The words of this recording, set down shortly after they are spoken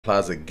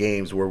Plaza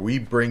Games, where we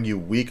bring you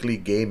weekly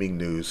gaming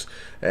news.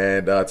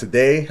 And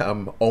today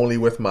I'm only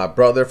with my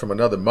brother from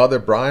another mother,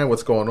 Brian.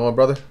 What's going on,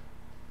 brother?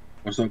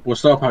 What's up?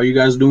 What's up? How you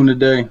guys doing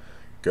today?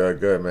 Good,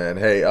 good, man.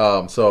 Hey,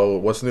 so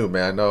what's new,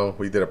 man? I know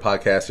we did a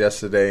podcast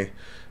yesterday.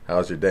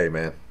 How's your day,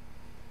 man?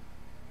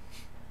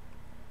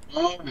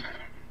 Um,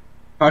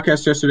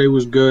 Podcast yesterday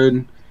was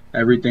good.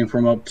 Everything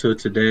from up to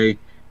today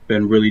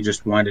been really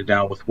just winded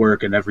down with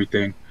work and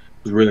everything.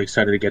 Was really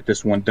excited to get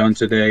this one done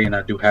today, and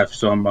I do have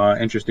some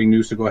interesting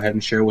news to go ahead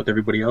and share with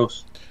everybody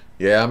else.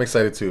 Yeah, I'm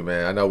excited too,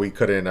 man. I know we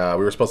couldn't.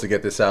 We were supposed to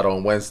get this out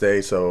on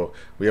Wednesday, so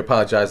we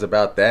apologize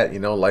about that. You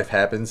know, life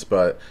happens,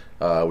 but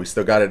we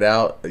still got it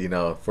out. You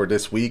know, for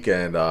this week.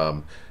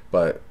 And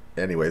but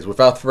anyways,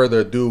 without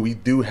further ado, we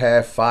do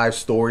have five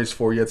stories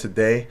for you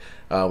today.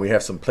 We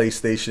have some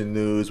PlayStation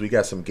news. We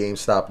got some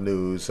GameStop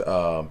news.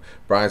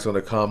 Brian's going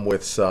to come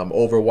with some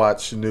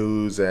Overwatch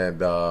news and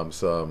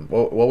some.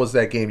 What was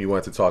that game you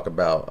wanted to talk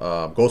about?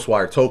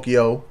 Ghostwire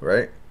Tokyo,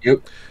 right?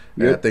 Yep.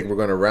 And I Yep. think we're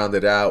going to round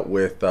it out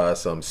with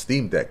some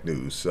Steam Deck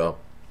news. So,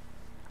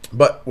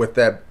 but with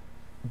that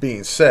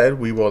being said,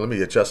 we will. Let me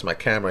adjust my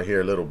camera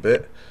here a little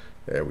bit.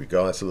 There we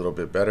go. That's a little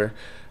bit better.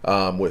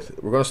 We're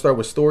going to start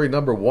with story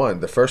number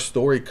one. The first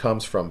story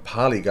comes from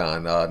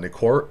Polygon.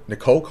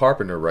 Nicole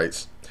Carpenter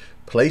writes,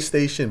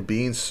 "PlayStation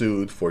being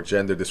sued for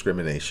gender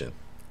discrimination.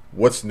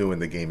 What's new in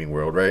the gaming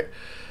world, right?"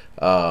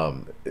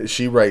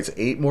 She writes,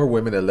 eight more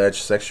women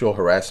allege sexual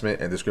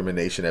harassment and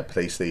discrimination at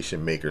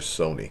PlayStation maker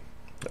Sony.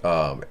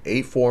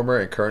 Eight former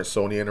and current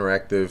Sony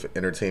Interactive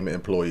Entertainment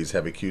employees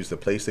have accused the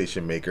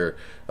PlayStation maker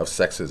of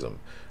sexism,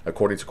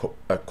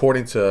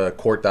 according to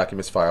court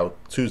documents filed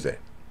Tuesday.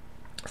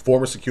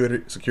 Former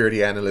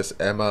security analyst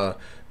Emma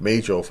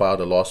Majo filed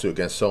a lawsuit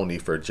against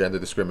Sony for gender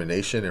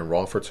discrimination and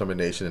wrongful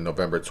termination in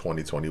November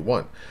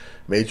 2021.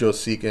 Majo is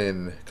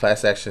seeking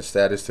class action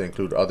status to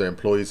include other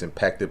employees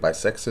impacted by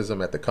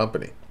sexism at the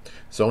company.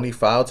 Sony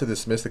filed to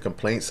dismiss the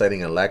complaint,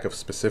 citing a lack of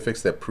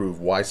specifics that prove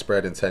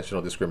widespread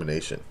intentional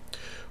discrimination.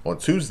 On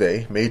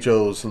Tuesday,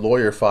 Majo's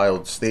lawyer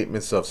filed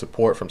statements of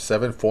support from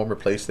seven former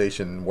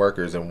PlayStation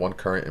workers and one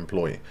current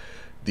employee.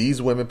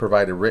 These women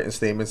provided written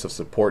statements of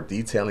support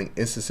detailing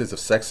instances of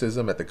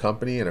sexism at the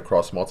company and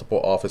across multiple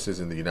offices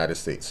in the United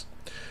States.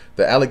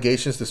 The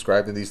allegations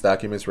described in these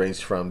documents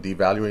range from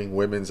devaluing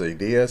women's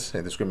ideas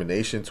and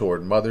discrimination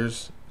toward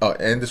mothers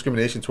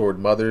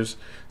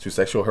to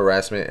sexual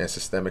harassment and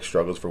systemic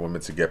struggles for women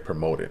to get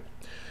promoted.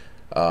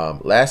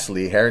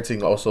 Lastly,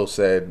 Harrington also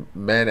said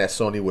men at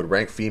Sony would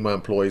rank female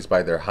employees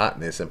by their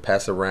hotness and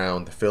pass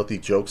around filthy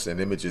jokes and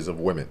images of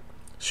women.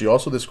 She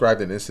also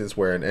described an instance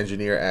where an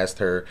engineer asked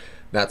her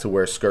not to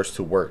wear skirts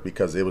to work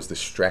because it was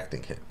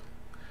distracting him.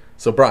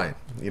 So, Brian,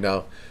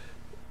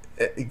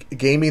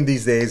 gaming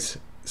these days,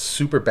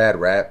 super bad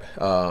rap.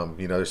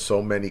 There's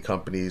so many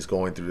companies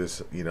going through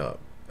this,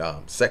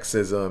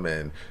 sexism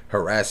and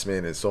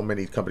harassment, and so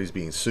many companies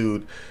being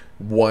sued.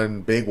 One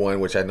big one,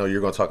 which I know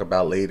you're going to talk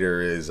about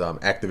later, is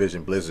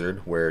Activision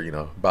Blizzard, where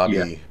Yeah.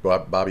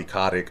 Bobby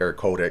Kotick or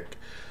Kotick,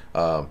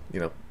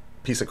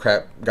 piece of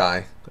crap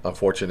guy,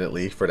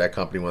 unfortunately for that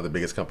company, one of the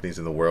biggest companies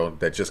in the world,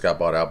 that just got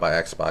bought out by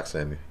Xbox,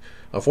 and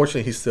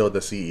unfortunately he's still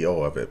the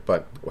CEO of it.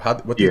 But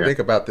what do you Yeah. think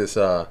about this?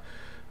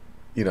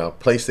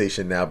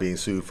 PlayStation now being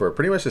sued for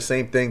pretty much the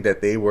same thing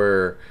that they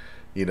were,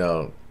 you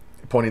know,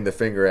 pointing the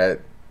finger at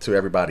to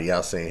everybody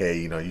else, saying, "Hey,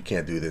 you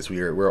can't do this.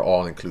 We're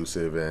all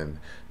inclusive and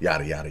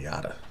yada yada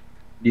yada."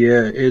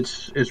 Yeah.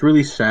 It's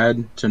really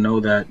sad to know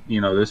that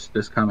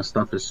this kind of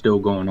stuff is still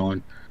going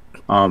on.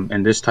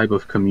 And this type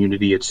of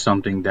community, it's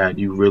something that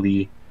you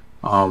really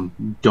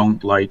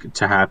don't like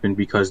to happen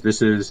because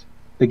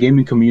the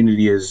gaming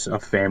community is a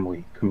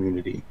family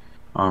community.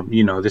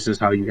 This is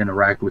how you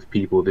interact with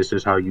people. This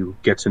is how you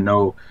get to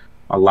know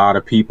a lot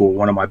of people.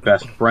 One of my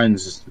best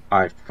friends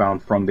I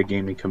found from the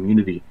gaming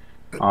community.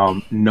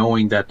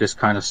 Knowing that this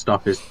kind of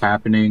stuff is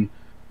happening,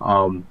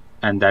 and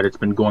that it's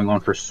been going on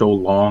for so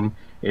long,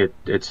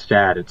 it's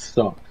sad. It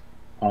sucks.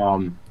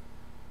 Um,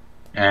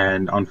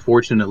 and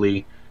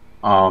unfortunately,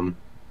 um,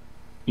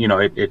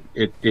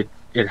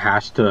 it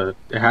has to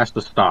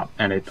stop,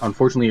 and it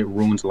unfortunately it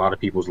ruins a lot of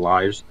people's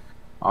lives,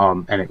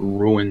 and it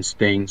ruins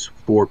things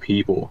for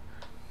people.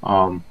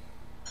 um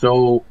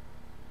so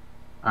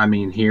I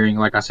mean, hearing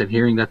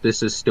that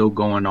this is still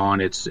going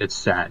on, it's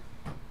sad.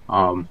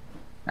 um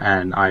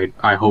and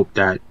I hope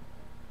that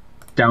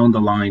down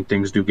the line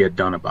things do get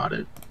done about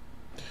it.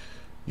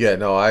 Yeah,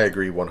 no, I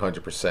agree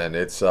 100%.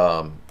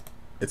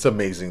 It's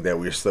amazing that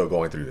we're still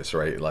going through this,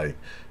 right? Like,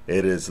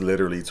 it is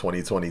literally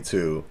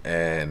 2022,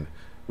 and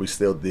we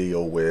still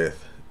deal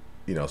with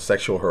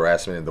sexual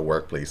harassment in the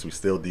workplace. We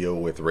still deal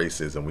with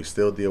racism. We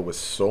still deal with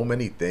so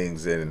many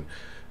things, and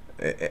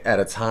at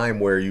a time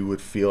where you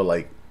would feel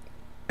like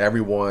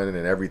everyone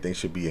and everything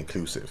should be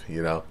inclusive.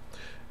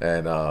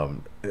 And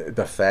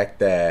the fact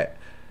that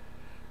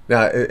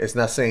now it's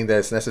not saying that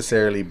it's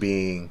necessarily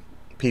being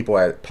people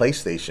at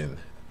PlayStation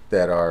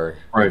that are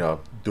Right.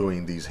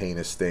 doing these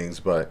heinous things,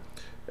 but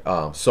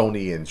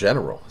Sony in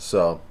general.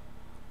 So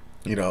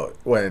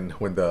when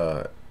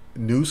the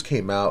news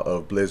came out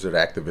of Blizzard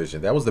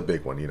Activision. That was the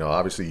big one.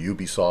 Obviously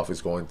Ubisoft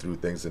is going through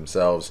things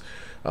themselves.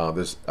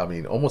 I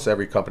mean, almost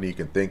every company you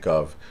can think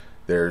of,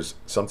 there's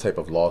some type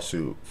of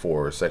lawsuit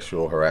for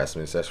sexual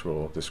harassment,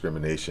 sexual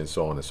discrimination,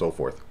 so on and so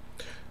forth.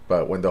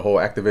 But when the whole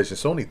Activision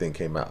Sony thing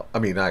came out, I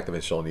mean, not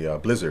Activision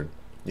Sony, Blizzard,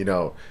 you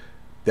know,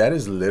 that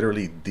is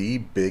literally the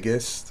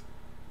biggest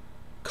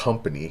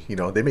company.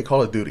 They make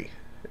Call of Duty.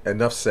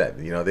 Enough said.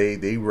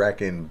 They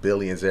rack in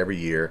billions every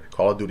year.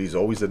 Call of Duty is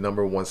always the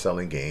number one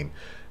selling game.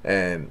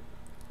 And,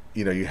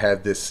 you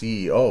have this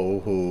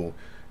CEO who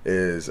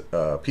is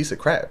a piece of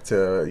crap,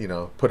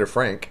 to, put it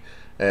frank.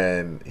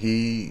 And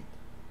he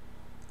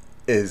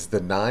is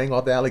denying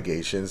all the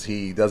allegations.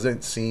 He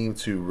doesn't seem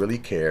to really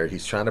care.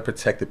 He's trying to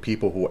protect the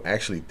people who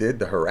actually did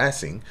the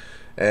harassing.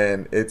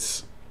 And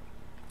it's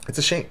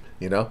a shame.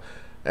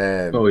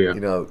 And Oh yeah.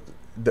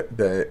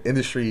 the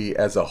industry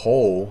as a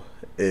whole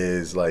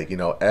is like,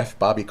 F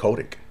Bobby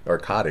Kotick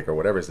or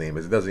whatever his name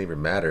is. It doesn't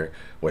even matter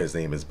what his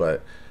name is,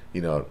 but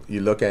you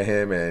look at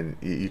him and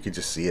you can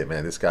just see it,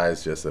 man. This guy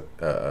is just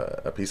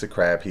a piece of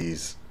crap.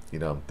 He's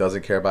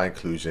doesn't care about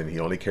inclusion. He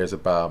only cares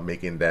about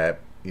making that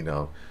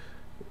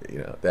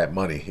that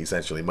money,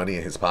 essentially money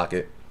in his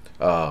pocket.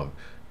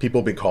 People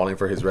have been calling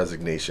for his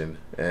resignation,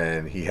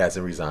 and he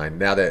hasn't resigned.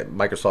 Now that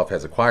Microsoft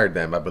has acquired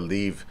them, I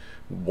believe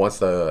once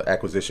the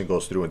acquisition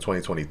goes through in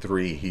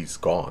 2023, he's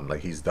gone.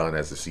 Like, he's done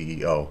as the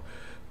CEO.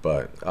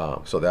 But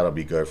so that'll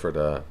be good for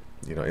the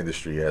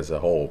industry as a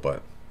whole.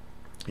 But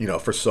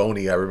for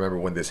Sony, I remember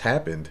when this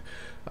happened.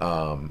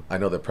 I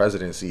know the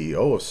president and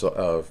CEO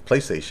of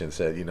PlayStation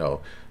said,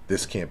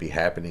 this can't be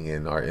happening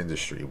in our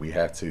industry. We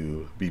have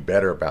to be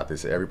better about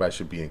this. Everybody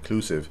should be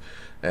inclusive.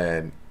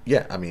 And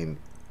yeah, I mean,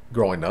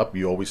 growing up,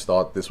 you always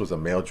thought this was a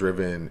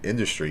male-driven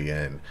industry,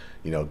 and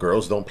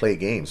girls don't play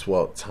games.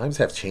 Well, times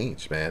have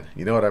changed, man.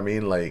 You know what I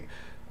mean? Like,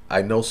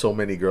 I know so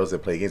many girls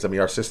that play games. I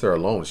mean, our sister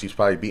alone, she's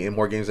probably beaten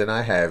more games than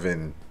I have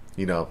in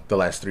the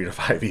last 3 to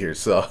 5 years.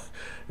 So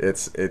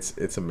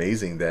it's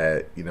amazing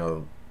that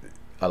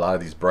a lot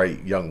of these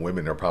bright young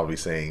women are probably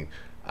saying,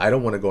 I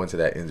don't want to go into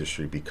that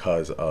industry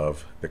because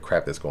of the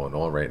crap that's going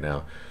on right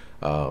now.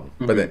 But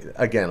then,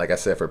 again, like I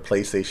said, for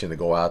PlayStation to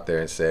go out there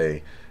and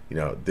say,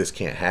 this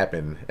can't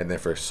happen, and then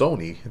for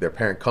Sony, their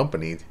parent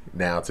company,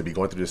 now to be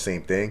going through the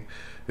same thing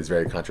is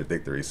very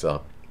contradictory.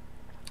 So,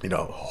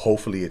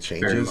 hopefully it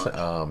changes.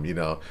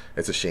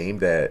 It's a shame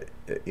that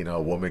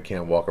a woman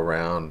can't walk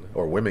around,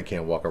 or women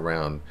can't walk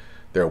around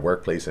their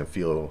workplace and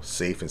feel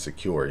safe and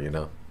secure.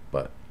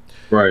 But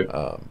Right.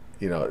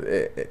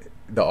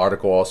 the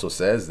article also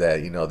says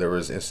that there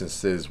was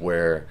instances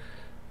where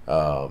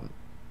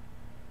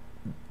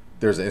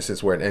there's an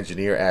instance where an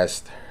engineer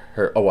asked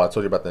her, oh, well, I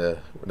told you about the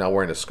not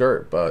wearing a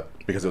skirt, but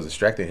because it was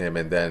distracting him,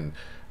 and then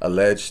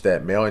alleged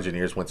that male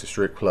engineers went to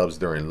strip clubs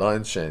during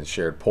lunch and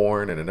shared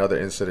porn. And another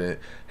incident,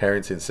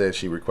 Harrington said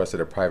she requested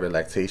a private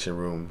lactation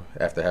room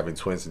after having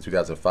twins in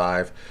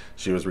 2005.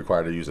 She was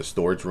required to use a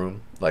storage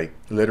room. Like,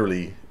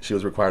 literally, she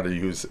was required to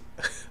use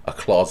a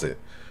closet.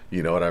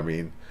 You know what I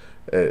mean?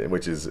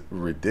 Which is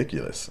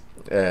ridiculous.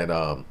 And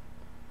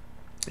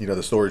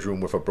the storage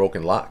room with a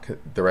broken lock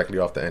directly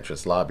off the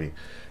entrance lobby.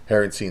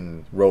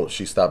 Harrington wrote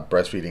she stopped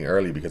breastfeeding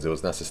early because it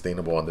was not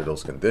sustainable under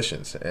those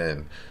conditions.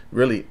 And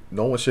really,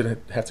 no one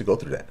should have to go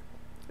through that.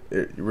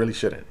 It really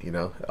shouldn't.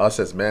 Us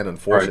as men,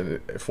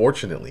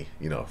 unfortunately,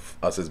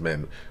 us as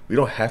men, we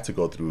don't have to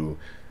go through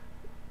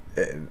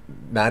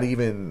not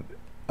even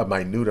a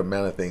minute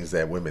amount of things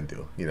that women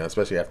do,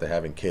 especially after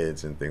having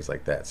kids and things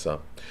like that.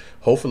 So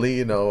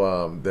hopefully,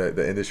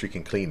 the industry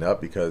can clean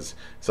up, because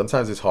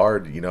sometimes it's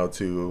hard,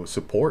 to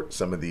support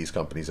some of these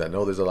companies. I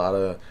know there's a lot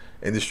of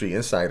industry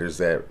insiders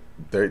that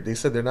they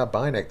said they're not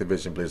buying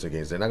Activision Blizzard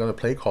games. They're not going to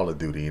play Call of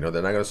Duty. They're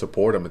not going to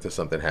support them until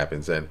something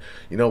happens. And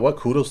you know what?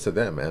 Kudos to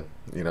them, man.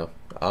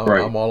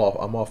 Right. I'm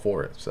all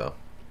for it. So,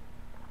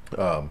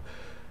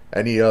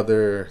 any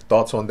other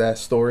thoughts on that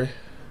story?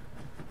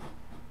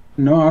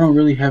 No, I don't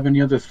really have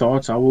any other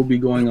thoughts. I will be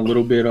going a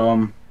little bit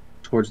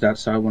towards that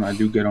side when I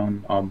do get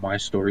on my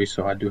story,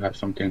 so I do have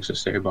some things to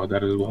say about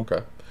that as well.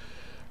 Okay.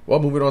 Well,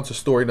 moving on to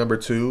story number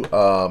 2.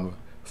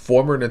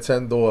 Former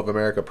Nintendo of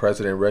America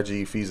president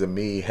Reggie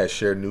Fils-Aimé has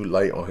shared new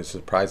light on his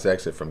surprise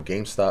exit from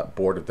GameStop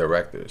board of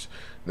directors.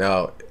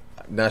 Now,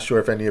 not sure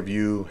if any of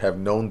you have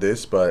known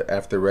this, but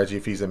after Reggie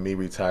Fils-Aimé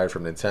retired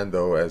from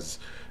Nintendo as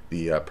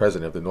the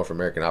president of the North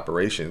American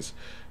operations,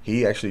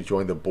 he actually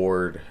joined the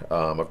board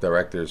of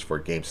directors for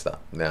GameStop.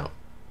 Now,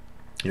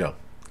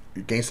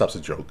 GameStop's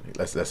a joke.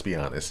 Let's be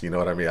honest. You know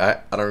what I mean? I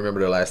don't remember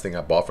the last thing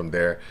I bought from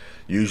there.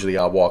 Usually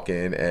I'll walk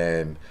in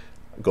and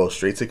go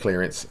straight to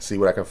clearance, see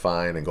what I can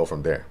find, and go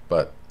from there.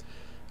 But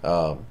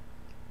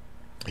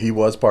he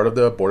was part of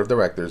the board of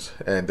directors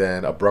and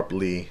then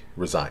abruptly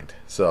resigned.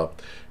 So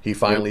he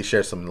finally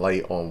shared some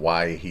light on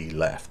why he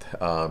left.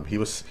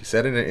 He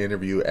said in an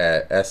interview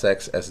at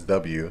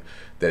SXSW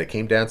that it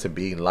came down to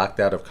being locked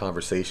out of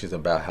conversations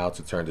about how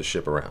to turn the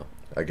ship around.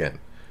 Again,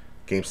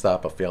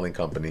 GameStop, a failing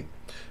company.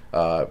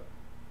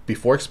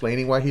 Before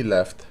explaining why he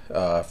left,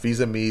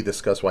 Fils-Aimé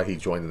discussed why he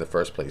joined in the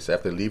first place.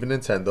 After leaving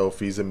Nintendo,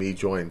 Fils-Aimé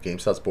joined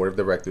GameStop's board of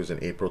directors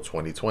in April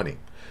 2020.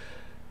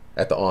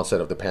 At the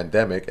onset of the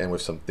pandemic, and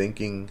with some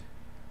thinking,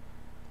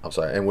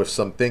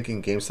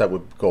 GameStop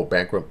would go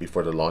bankrupt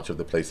before the launch of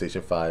the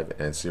PlayStation 5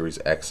 and Series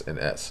X and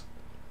S.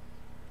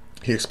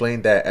 He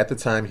explained that at the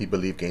time he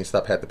believed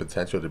GameStop had the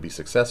potential to be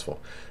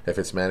successful if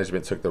its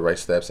management took the right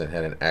steps and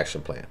had an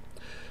action plan.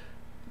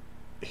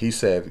 He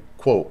said,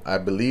 quote, I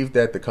believe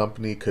that the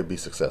company could be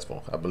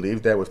successful. I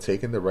believe that with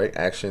taking the right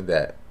action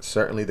that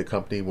certainly the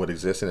company would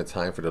exist in a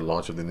time for the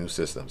launch of the new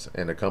systems.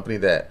 And a company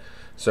that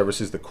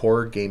services the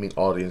core gaming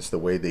audience the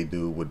way they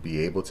do would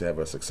be able to have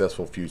a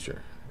successful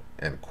future,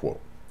 end quote.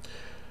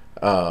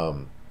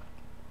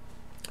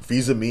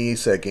 Fils-Aimé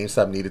said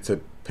GameStop needed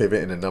to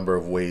pivot in a number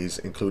of ways,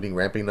 including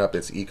ramping up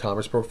its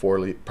e-commerce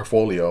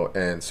portfolio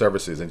and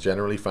services and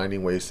generally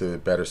finding ways to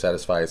better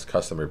satisfy its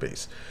customer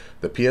base.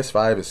 The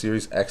PS5 and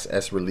Series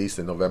XS released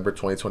in November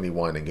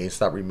 2021, and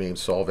GameStop remained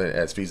solvent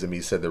as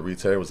Fils-Aimé said the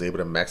retailer was able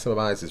to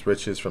maximize its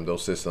riches from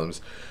those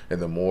systems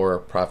and the more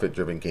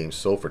profit-driven games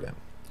sold for them.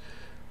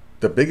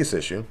 The biggest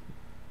issue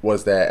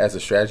was that as a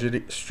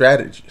strategy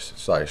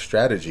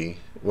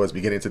was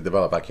beginning to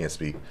develop, I can't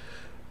speak.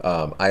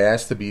 I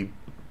asked to be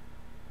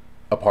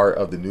a part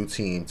of the new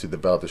team to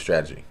develop the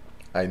strategy.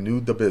 I knew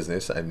the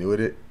business. I knew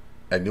it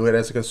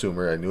as a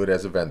consumer. I knew it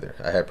as a vendor.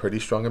 I had pretty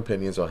strong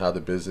opinions on how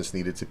the business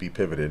needed to be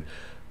pivoted,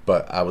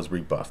 but I was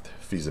rebuffed,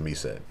 Fils-Aimé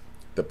said.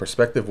 The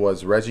perspective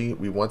was, Reggie,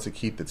 we want to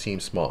keep the team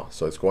small,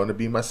 so it's going to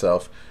be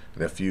myself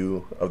and a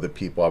few of the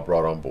people I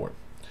brought on board.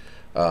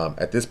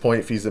 At this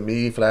point,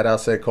 Fils-Aimé flat out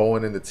said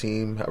Cohen and the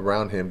team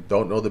around him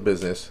don't know the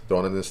business,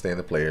 don't understand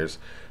the players,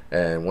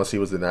 and once he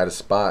was denied a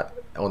spot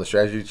on the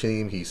strategy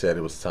team, he said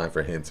it was time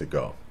for him to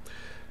go.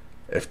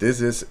 If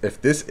this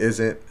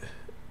isn't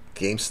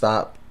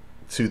GameStop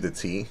to the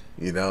T,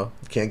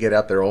 can't get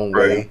out their own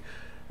way.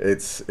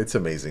 It's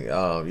amazing.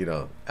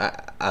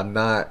 I'm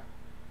not.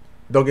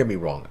 Don't get me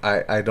wrong.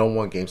 I don't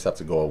want GameStop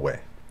to go away.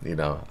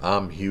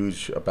 I'm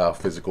huge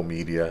about physical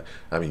media.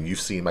 I mean,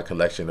 you've seen my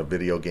collection of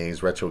video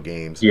games, retro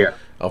games. Yeah.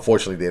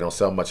 Unfortunately, they don't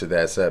sell much of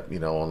that except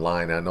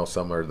online. I know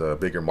some of the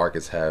bigger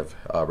markets have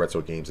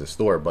retro games in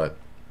store, but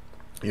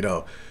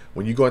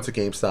when you go into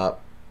GameStop,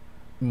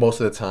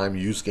 most of the time,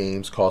 used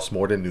games cost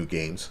more than new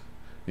games.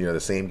 The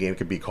same game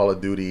could be Call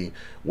of Duty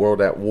World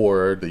at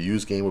War. The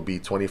used game would be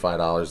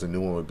 $25. The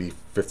new one would be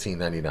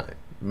 $15.99.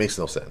 Makes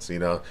no sense.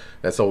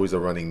 That's always a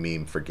running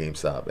meme for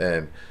GameStop.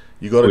 And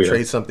you go to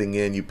trade something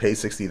in, you pay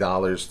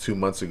 $60 2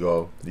 months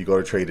ago. You go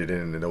to trade it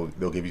in, and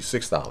they'll give you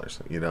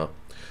 $6.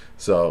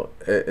 So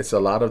it's a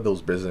lot of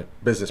those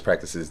business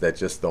practices that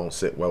just don't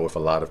sit well with a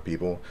lot of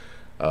people.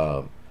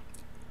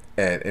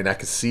 And I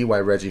could see why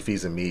Reggie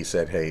Fils-Aimé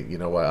said, hey, you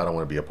know what, I don't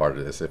want to be a part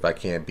of this. If I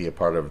can't be a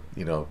part of,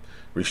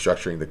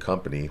 restructuring the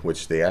company,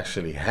 which they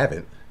actually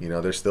haven't,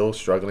 they're still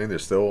struggling. They're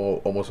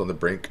still almost on the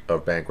brink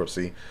of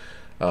bankruptcy.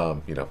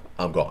 I'm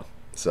gone.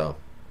 So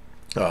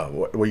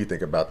what do you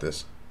think about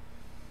this?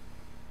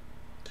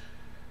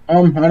 I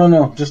don't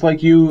know. Just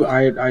like you,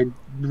 I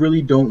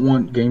really don't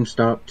want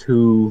GameStop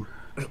to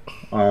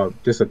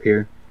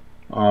disappear.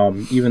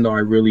 Even though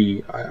I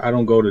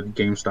don't go to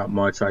GameStop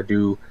much. I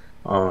do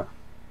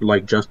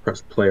like Just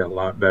Press Play a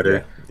lot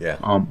better. Yeah.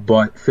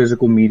 But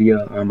physical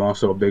media, I'm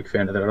also a big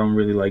fan of that. I don't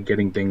really like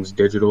getting things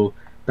digital.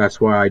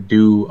 That's why I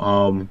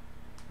do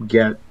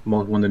get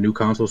when the new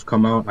consoles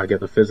come out, I get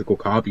the physical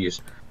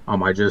copies.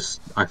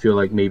 I feel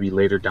like maybe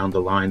later down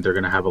the line they're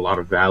gonna have a lot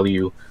of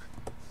value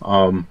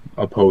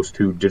opposed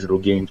to digital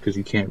games because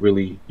you can't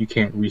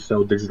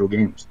resell digital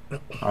games.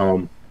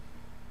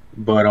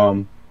 But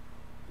I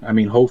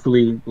mean,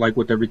 hopefully, like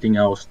with everything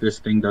else, this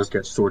thing does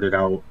get sorted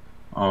out.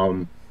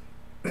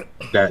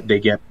 That they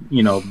get,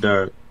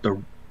 the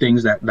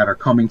things that are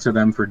coming to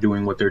them for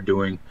doing what they're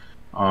doing,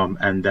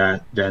 and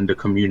that then the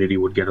community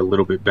would get a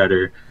little bit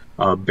better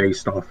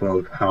based off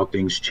of how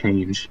things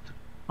change,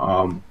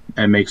 and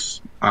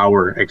makes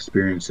our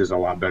experiences a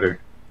lot better.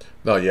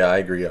 No, yeah, I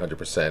agree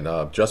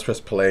 100%. Just Press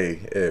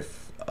Play,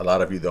 if a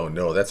lot of you don't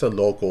know, that's a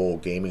local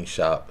gaming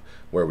shop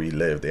where we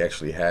live. They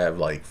actually have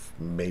like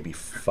maybe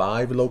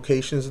 5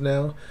 locations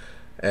now.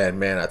 And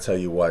man, I tell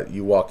you what,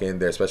 you walk in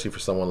there, especially for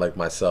someone like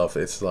myself,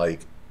 it's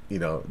like,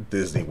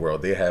 Disney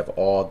World. They have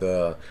all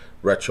the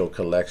retro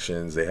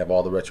collections. They have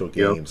all the retro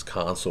games,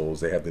 consoles.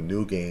 They have the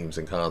new games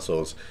and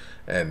consoles.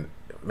 And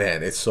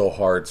man, it's so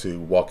hard to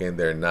walk in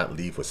there and not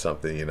leave with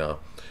something,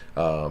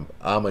 I'm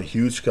a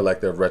huge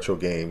collector of retro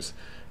games.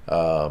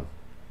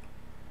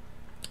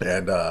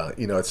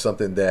 It's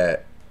something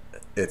that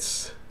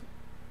it's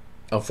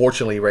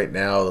unfortunately right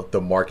now the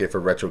market for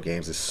retro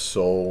games is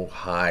so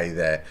high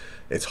that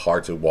it's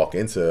hard to walk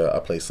into a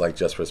place like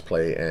Just Press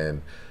Play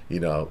and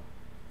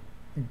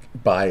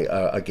buy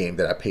a game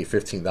that I paid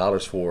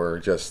 $15 for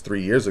just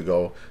 3 years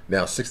ago,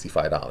 now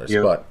 $65.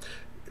 Yep. But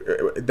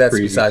that's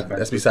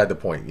beside the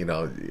point.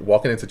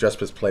 Walking into Just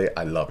Press Play,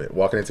 I love it.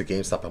 Walking into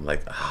GameStop, I'm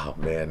like, oh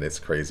man, it's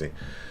crazy.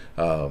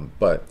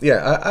 But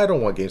yeah, I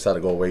don't want GameStop to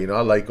go away. You know,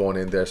 I like going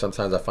in there.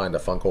 Sometimes I find a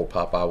Funko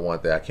Pop I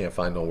want that I can't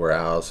find nowhere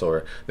else.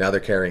 Or now they're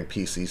carrying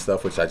PC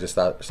stuff, which I just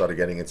started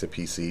getting into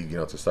PC. You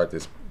know, to start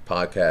this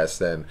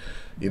podcast, and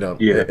you know,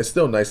 Yeah. it's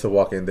still nice to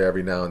walk in there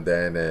every now and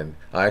then. And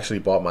I actually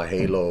bought my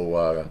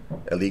Halo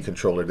Elite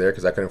controller there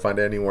because I couldn't find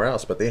it anywhere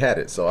else, but they had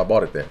it, so I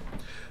bought it there.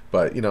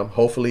 But you know,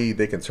 hopefully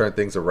they can turn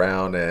things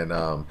around, and you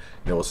know,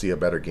 we'll see a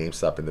better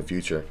GameStop in the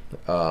future.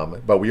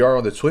 But we are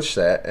on the Twitch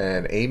chat,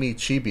 and Amy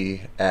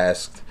Chibi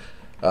asked,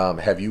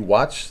 "Have you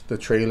watched the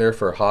trailer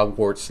for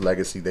Hogwarts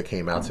Legacy that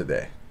came out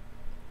today?"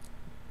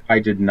 I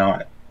did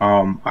not.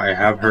 I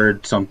have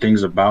heard some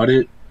things about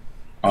it,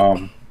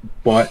 um,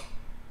 but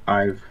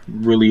I've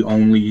really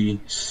only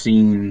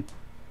seen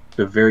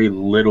the very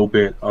little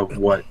bit of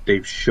what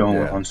they've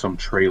shown Yeah, on some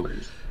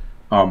trailers.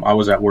 I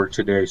was at work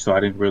today, so I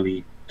didn't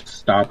really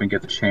stop and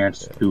get the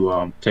chance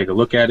to take a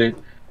look at it.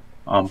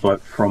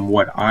 But from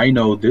what I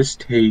know, this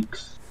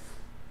takes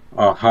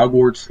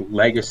Hogwarts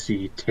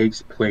Legacy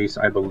takes place,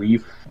 I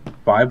believe,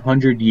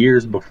 500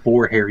 years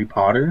before Harry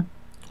Potter.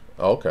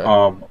 okay.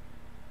 Um,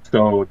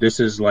 so this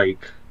is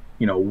like,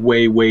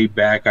 way, way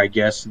back, I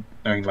guess,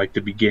 I mean, like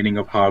the beginning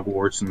of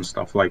Hogwarts and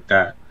stuff like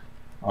that.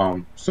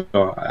 So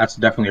that's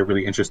definitely a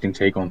really interesting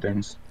take on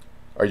things.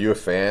 Are you a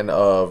fan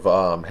of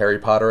Harry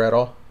Potter at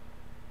all?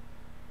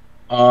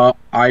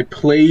 I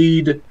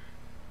played,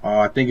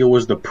 I think it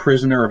was The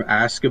Prisoner of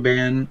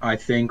Azkaban, I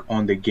think,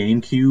 on the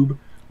GameCube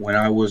when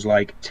I was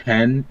like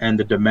 10, and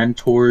the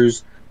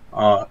Dementors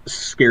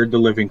scared the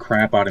living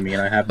crap out of me,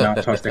 and I have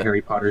not touched a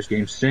Harry Potter's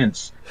game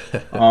since.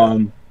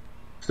 Um,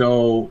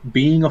 so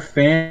being a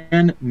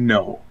fan,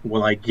 no.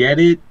 Will I get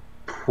it?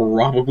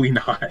 Probably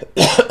not.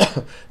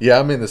 Yeah,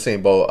 I'm in the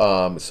same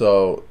boat.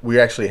 So we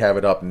actually have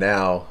it up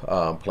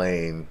now,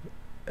 playing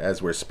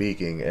as we're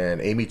speaking.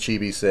 And Amy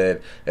Chibi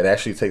said it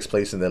actually takes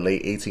place in the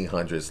late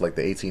 1800s, like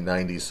the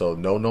 1890s. So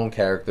no known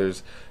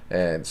characters,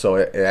 and so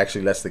it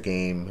actually lets the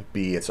game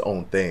be its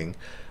own thing.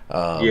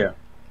 Um, Yeah.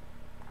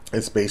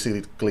 it's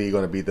basically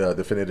going to be the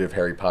definitive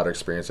Harry Potter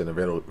experience in a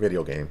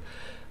video game.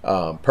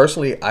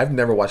 Personally, I've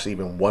never watched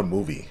even one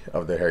movie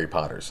of the Harry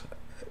Potters.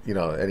 You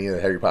know, any of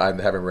the Harry Potter.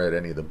 I haven't read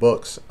any of the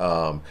books.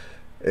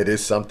 It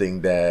is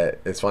something that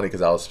it's funny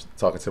because I was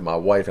talking to my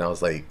wife and I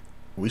was like,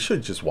 we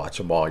should just watch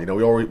them all. You know,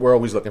 we're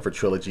always looking for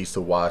trilogies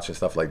to watch and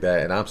stuff like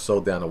that, and I'm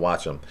so down to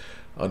watch them.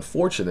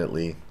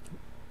 Unfortunately,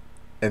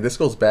 and this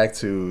goes back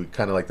to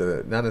kind of like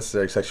the not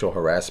necessarily sexual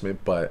harassment,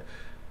 but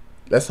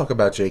let's talk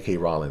about J.K.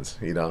 Rowling's.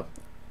 You know,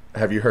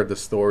 have you heard the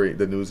story,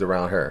 the news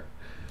around her?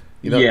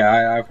 You know,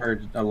 Yeah, I've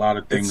heard a lot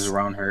of things it's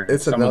around her.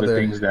 it's Some of the another.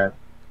 things that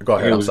Go it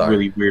ahead. I'm was sorry.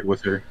 really weird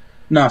with her.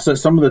 No, so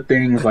some of the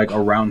things like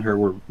around her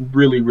were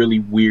really, really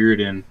weird,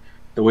 and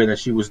the way that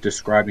she was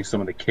describing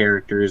some of the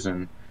characters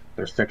and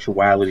their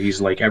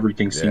sexualities, like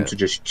everything seemed Yeah. to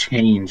just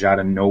change out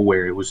of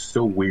nowhere. It was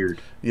so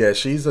weird. Yeah,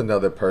 she's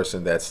another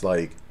person that's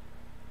like,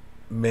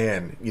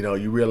 man, you know,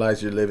 you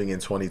realize you're living in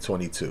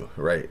 2022,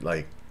 right?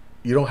 Like,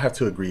 you don't have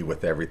to agree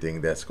with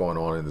everything that's going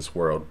on in this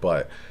world,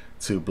 but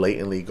to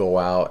blatantly go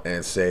out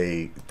and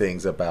say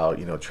things about,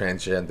 you know,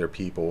 transgender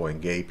people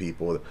and gay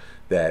people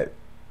that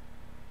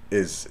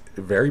is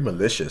very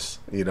malicious,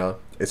 you know?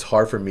 It's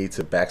hard for me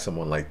to back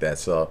someone like that.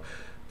 So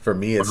for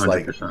me, it's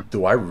like, 100%.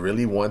 do I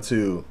really want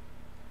to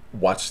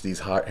watch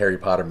these Harry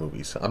Potter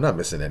movies? I'm not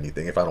missing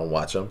anything if I don't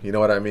watch them. You know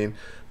what I mean?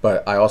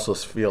 But I also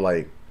feel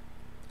like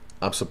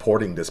I'm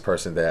supporting this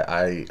person that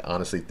I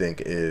honestly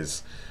think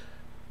is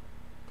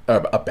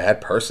a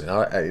bad person.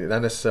 Not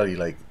necessarily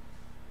like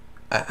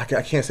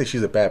I can't say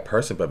she's a bad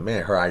person, but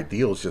man, her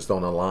ideals just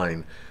don't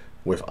align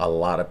with a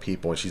lot of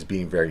people, and she's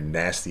being very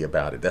nasty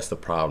about it. That's the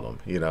problem,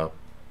 you know.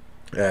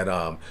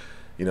 And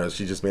you know,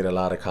 she just made a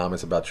lot of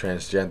comments about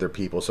transgender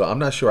people. So I'm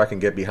not sure I can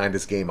get behind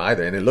this game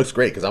either. And it looks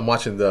great because I'm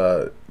watching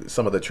the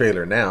some of the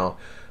trailer now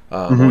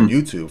on Hmm.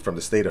 YouTube from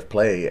the State of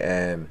Play,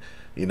 and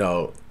you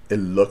know, it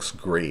looks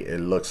great. It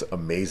looks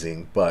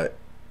amazing. But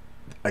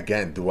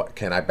again,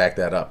 can I back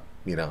that up?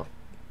 You know,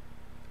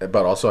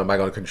 but also, am I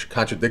going to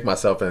contradict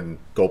myself and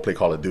go play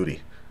Call of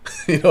Duty?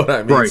 You know what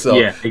I mean? Right. So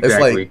Yeah. it's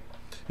like, Exactly.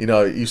 you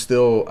know, I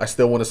still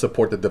want to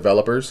support the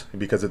developers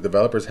because the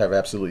developers have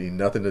absolutely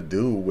nothing to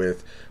do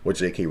with what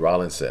J.K.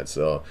 Rowling said.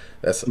 So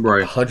that's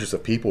Right. hundreds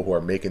of people who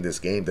are making this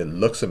game that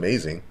looks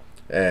amazing,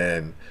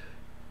 and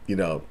you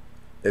know,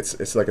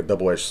 it's like a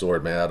double edged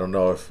sword, man. I don't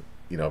know if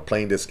you know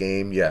playing this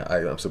game. Yeah,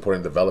 I'm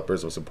supporting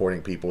developers. I'm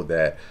supporting people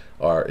that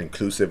are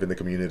inclusive in the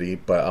community,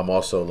 but I'm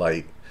also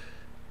like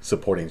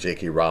supporting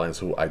J.K. Rowling,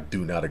 who I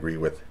do not agree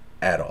with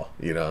at all.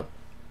 You know,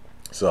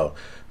 so,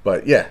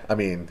 but yeah, I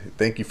mean,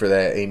 thank you for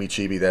that, Amy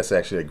Chibi. That's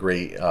actually a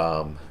great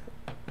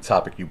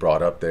topic you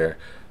brought up there.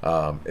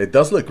 It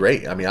does look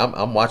great. I mean,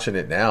 I'm watching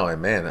it now,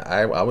 and man,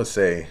 I would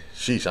say,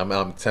 sheesh,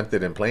 I'm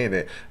tempted in playing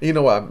it. You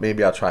know what?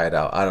 Maybe I'll try it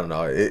out. I don't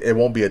know. It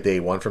won't be a day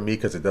one for me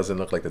because it doesn't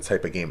look like the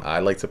type of game I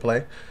like to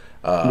play.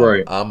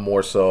 Right. I'm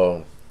more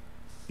so,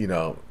 you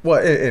know, well,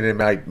 and it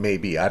might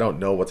maybe I don't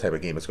know what type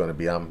of game it's going to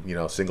be. I'm, you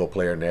know, single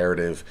player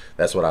narrative.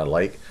 That's what I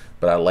like.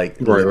 But I like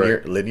Right.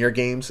 Right. linear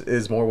games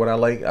is more what I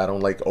like. I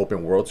don't like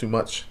open world too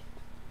much.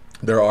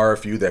 There are a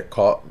few that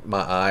caught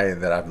my eye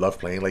and that I've loved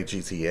playing, like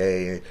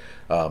GTA,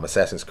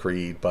 Assassin's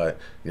Creed, but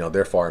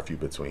they're far and few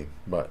between.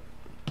 But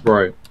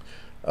Right.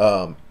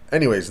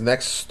 anyways,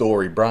 next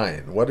story,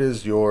 Brian. What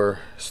is your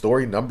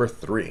story number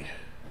three?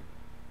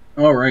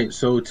 All right.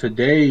 So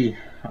today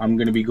I'm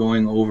going to be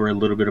going over a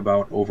little bit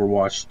about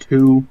Overwatch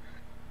 2.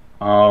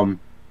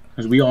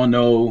 As we all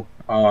know,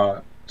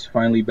 it's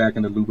finally back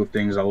in the loop of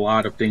things. A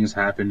lot of things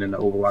happened in the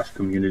Overwatch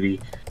community,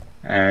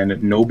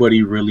 and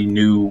nobody really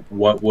knew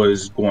what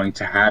was going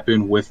to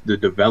happen with the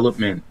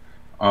development.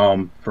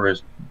 For a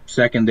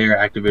second there,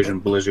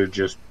 Activision Blizzard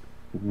just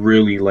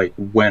really like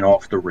went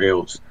off the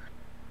rails.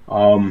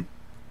 Um,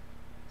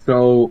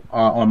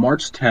 on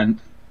March 10th,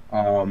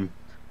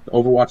 the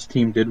Overwatch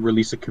team did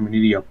release a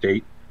community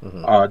update.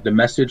 Hmm. The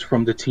message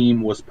from the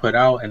team was put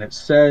out, and it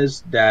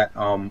says that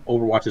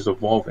Overwatch is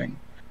evolving,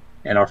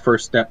 and our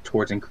first step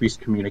towards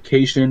increased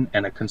communication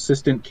and a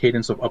consistent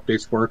cadence of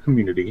updates for our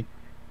community.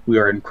 We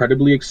are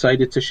incredibly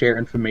excited to share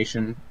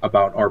information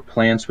about our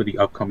plans for the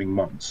upcoming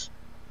months.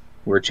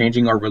 We're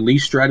changing our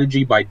release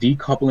strategy by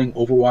decoupling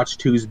Overwatch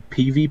 2's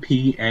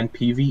PvP and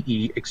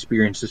PvE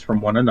experiences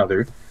from one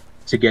another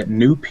to get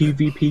new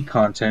PvP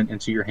content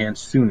into your hands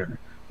sooner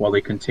while they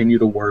continue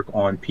to work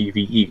on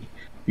PvE.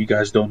 If you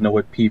guys don't know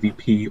what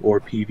PvP or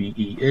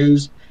PvE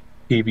is,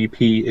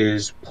 PvP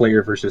is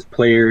player versus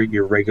player,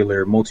 your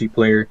regular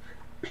multiplayer.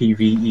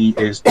 PvE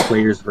is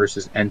players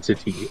versus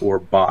entity or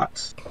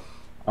bots.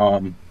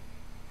 Um,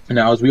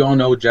 Now, as we all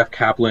know, Jeff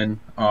Kaplan,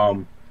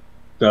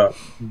 the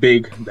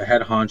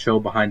head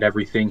honcho behind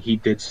everything, he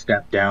did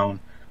step down.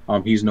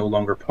 He's no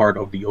longer part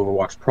of the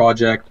Overwatch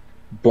project,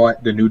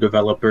 but the new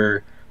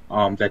developer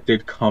that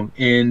did come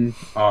in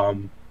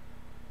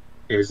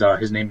is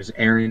his name is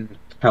Aaron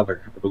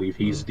Keller, I believe.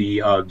 He's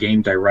the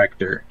game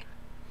director.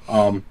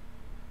 Um,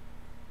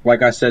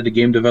 like I said, the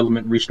game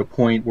development reached a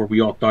point where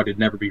we all thought it'd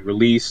never be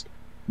released.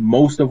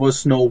 Most of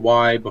us know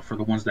why, but for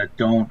the ones that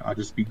don't, I'll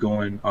just be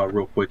going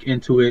real quick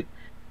into it.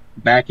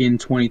 Back in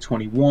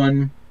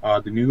 2021,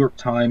 the New York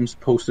Times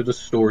posted a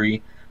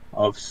story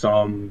of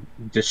some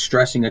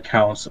distressing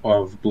accounts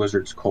of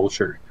Blizzard's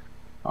culture.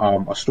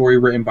 A story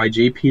written by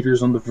Jay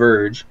Peters on The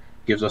Verge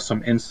gives us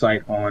some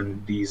insight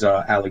on these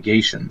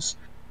allegations.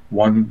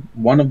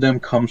 One of them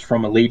comes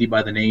from a lady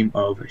by the name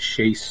of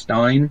Shay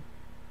Stein.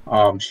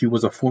 She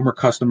was a former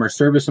customer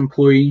service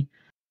employee.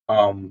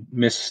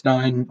 Miss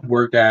Stein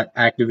worked at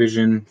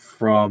Activision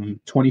from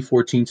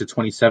 2014 to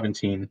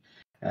 2017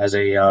 as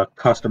a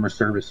customer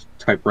service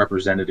type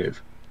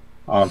representative.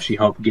 She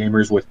helped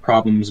gamers with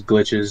problems,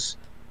 glitches,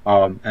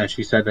 and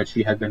she said that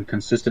she had been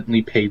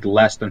consistently paid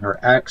less than her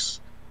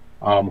ex,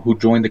 who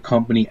joined the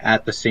company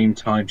at the same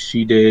time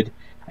she did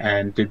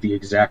and did the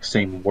exact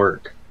same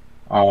work.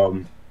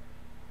 Um,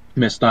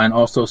 Miss Stein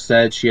also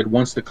said she had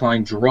once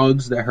declined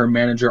drugs that her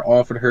manager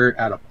offered her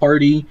at a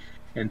party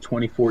in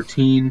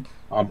 2014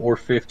 or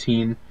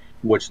 15,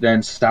 which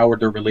then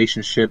soured their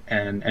relationship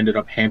and ended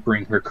up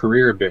hampering her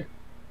career a bit.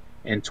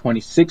 In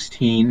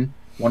 2016,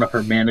 one of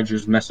her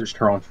managers messaged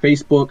her on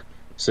Facebook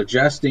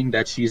suggesting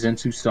that she's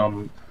into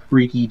some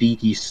freaky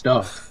deaky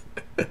stuff,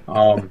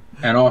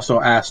 and also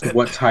asked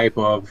what type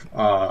of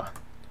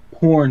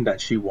porn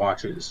that she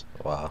watches.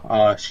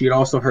 Wow. She had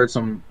also heard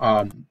some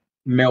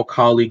male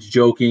colleagues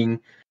joking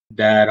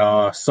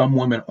that some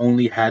women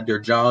only had their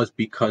jobs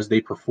because they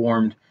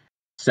performed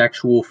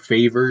sexual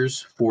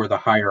favors for the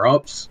higher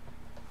ups.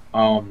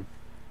 Um,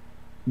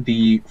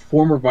 the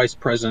former vice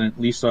president,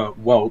 Lisa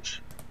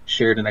Welch,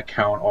 shared an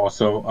account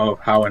also of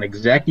how an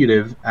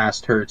executive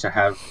asked her to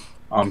have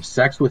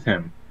sex with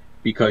him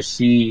because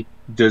she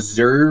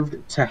deserved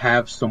to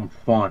have some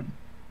fun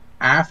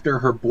after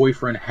her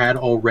boyfriend had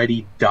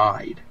already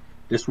died.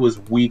 This was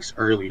weeks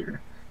earlier.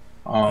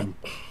 Um,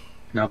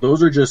 Now,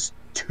 those are just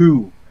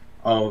two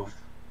of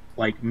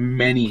like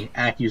many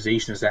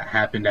accusations that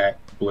happened at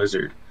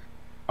Blizzard.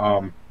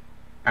 Um,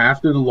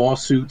 After the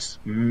lawsuits,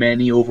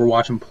 many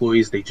Overwatch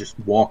employees they just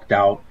walked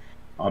out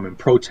in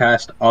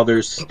protest.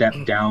 Others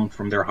stepped down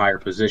from their higher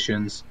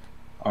positions.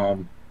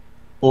 Um,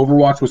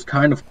 Overwatch was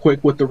kind of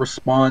quick with the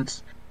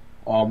response.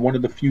 One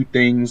of the few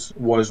things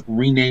was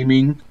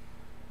renaming.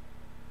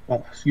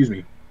 Oh, excuse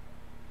me.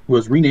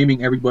 Was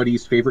renaming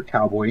everybody's favorite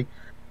cowboy.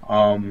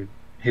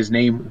 His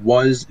name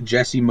was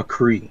Jesse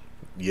McCree,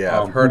 Yeah,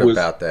 I've who heard was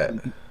about that.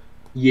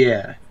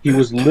 yeah, he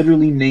was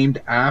literally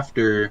named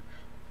after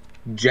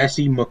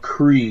Jesse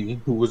McCree,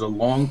 who was a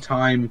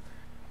longtime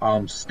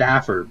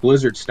staffer,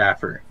 Blizzard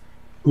staffer,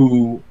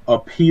 who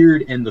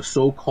appeared in the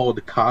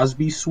so-called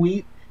Cosby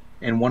Suite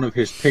in one of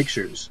his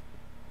pictures.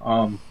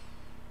 Um,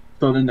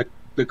 so then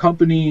the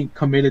company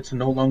committed to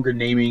no longer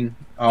naming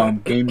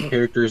game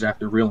characters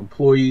after real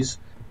employees.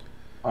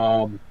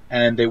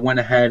 And they went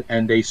ahead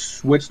and they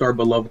switched our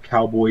beloved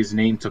Cowboy's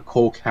name to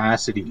Cole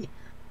Cassidy.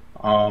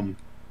 Um,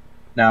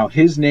 Now,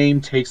 his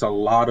name takes a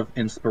lot of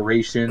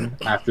inspiration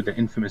after the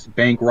infamous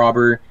bank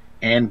robber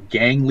and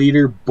gang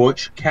leader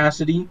Butch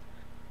Cassidy.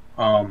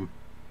 Um,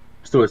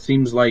 so it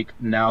seems like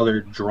now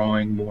they're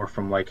drawing more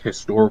from like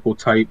historical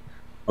type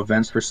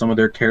events for some of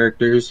their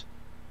characters.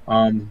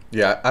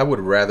 Yeah, I would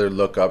rather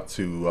look up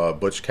to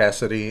Butch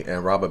Cassidy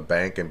and rob a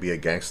bank and be a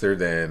gangster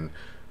than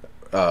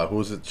who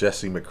was it,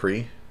 Jesse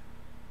McCree?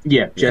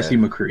 Yeah, Yeah, Jesse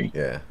McCree.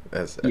 yeah,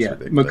 that's Yeah,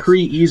 ridiculous. McCree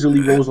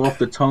easily rolls off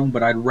the tongue,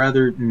 but I'd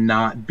rather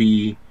not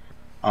be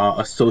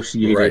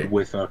associated Right.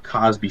 with a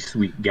Cosby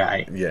Suite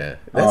guy. Yeah,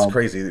 that's Um,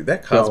 crazy.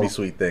 That Cosby so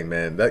Suite thing,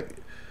 man. That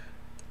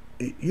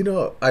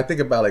I think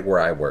about like where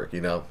I work,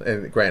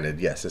 and granted,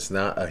 yes, it's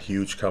not a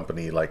huge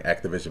company like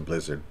Activision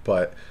Blizzard,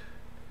 but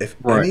if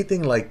right.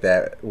 anything like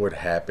that would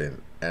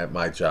happen at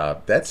my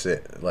job, that's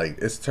it. Like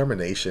it's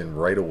termination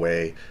right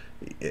away.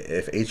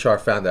 If HR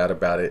found out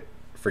about it,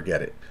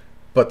 forget it.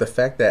 But the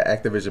fact that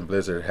Activision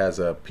Blizzard has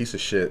a piece of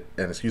shit,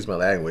 and excuse my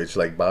language,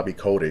 like Bobby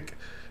Kotick,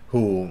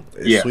 who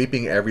is Yeah.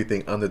 sweeping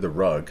everything under the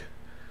rug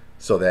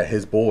so that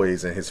his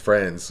boys and his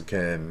friends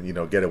can,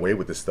 get away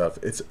with this stuff.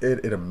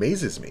 It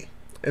amazes me.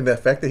 And the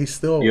fact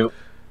that Yep.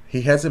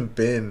 he hasn't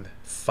been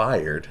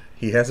fired,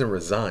 he hasn't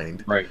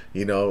resigned. Right.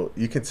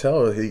 You can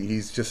tell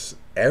he's just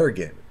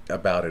arrogant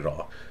about it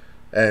all.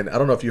 And I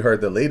don't know if you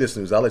heard the latest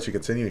news. I'll let you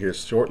continue here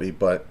shortly,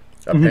 but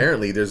Hmm.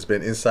 apparently there's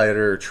been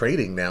insider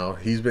trading now.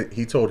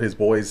 He told his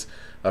boys,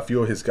 a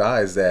few of his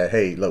guys, that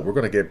hey, look, we're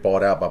going to get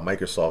bought out by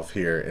Microsoft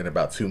here in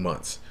about 2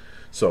 months.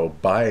 So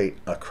buy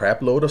a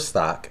crap load of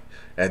stock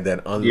and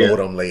then Yeah. unload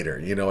them later.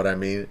 You know what I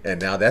mean?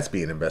 And now that's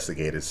being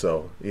investigated.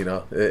 So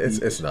it's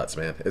Yes. nuts,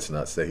 man. It's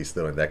nuts that he's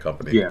still in that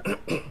company. Yeah.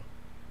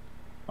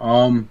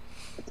 Um.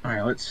 All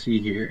right. Let's see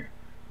here.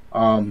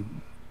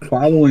 Um.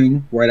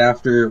 Following right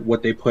after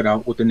what they put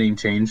out with the name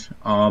change,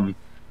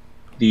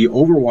 the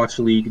Overwatch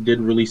League did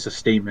release a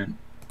statement,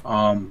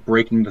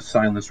 breaking the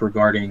silence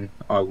regarding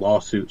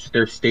lawsuits.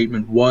 Their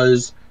statement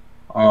was,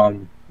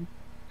 um,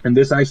 and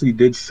this actually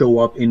did show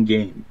up in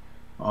game.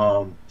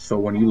 So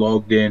when you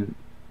logged in,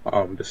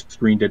 the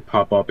screen did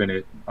pop up and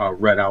it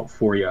read out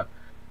for you.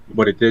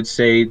 But it did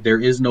say there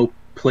is no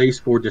place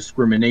for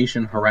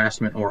discrimination,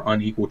 harassment, or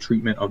unequal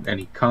treatment of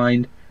any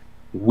kind.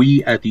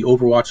 We at the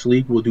Overwatch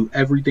League will do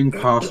everything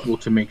possible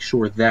to make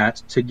sure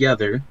that,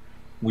 together,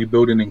 we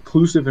build an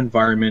inclusive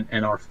environment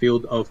in our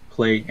field of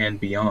play and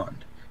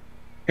beyond.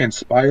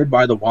 Inspired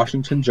by the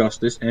Washington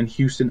Justice and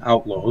Houston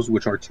Outlaws,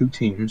 which are two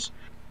teams,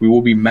 we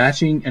will be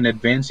matching and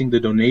advancing the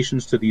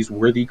donations to these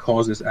worthy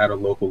causes at a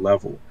local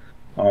level.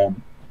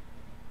 Um,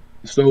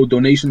 so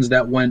donations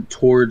that went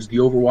towards the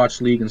Overwatch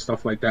League and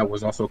stuff like that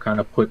was also kind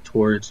of put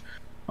towards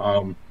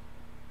um,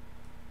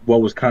 what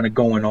was kind of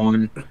going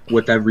on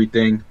with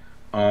everything.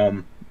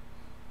 Um,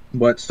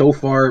 but so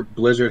far,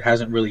 Blizzard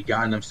hasn't really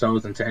gotten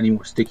themselves into any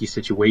more sticky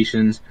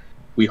situations.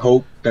 We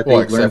hope that Well,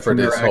 they've except learned for from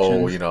their this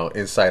whole, actions.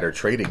 insider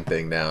trading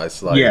thing now.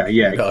 It's Yeah, like,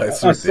 yeah.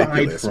 it's Aside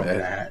ridiculous, from man.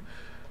 that,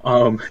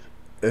 um,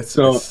 It's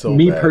so so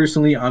me bad.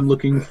 personally, I'm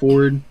looking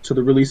forward to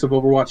the release of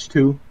Overwatch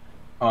 2.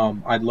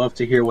 I'd love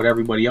to hear what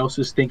everybody else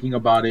is thinking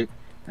about it.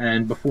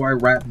 And before I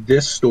wrap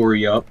this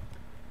story up,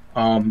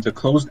 the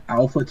closed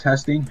alpha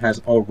testing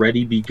has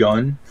already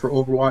begun for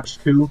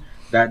Overwatch 2.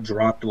 That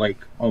dropped like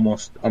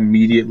almost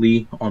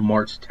immediately on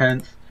March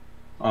 10th.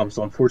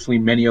 So unfortunately,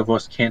 many of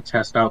us can't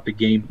test out the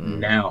game Mm.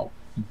 now.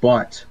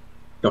 But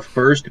the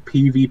first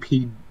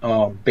PvP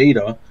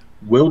beta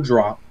will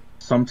drop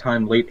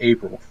sometime late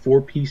April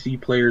for PC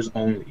players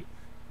only.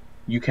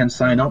 You can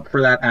sign Mm. up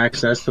for that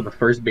access to the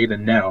first beta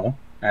now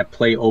at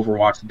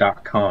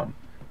playoverwatch.com.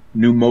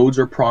 New modes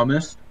are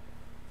promised,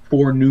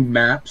 4 new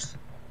maps.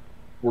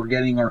 We're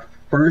getting our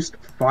first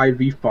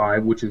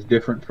 5v5, which is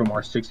different from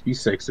our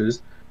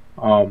 6v6s.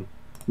 Um,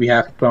 we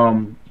have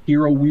some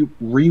hero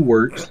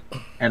reworks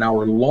and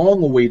our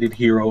long awaited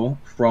hero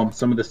from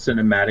some of the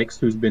cinematics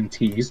who's been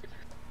teased,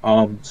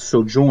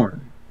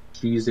 Sojourn.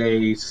 She's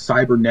a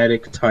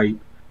cybernetic type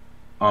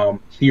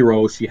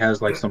hero. She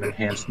has like some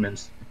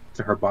enhancements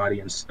to her body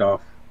and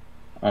stuff.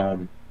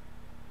 Um,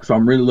 so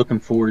I'm really looking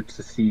forward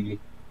to see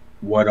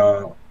what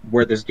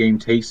where this game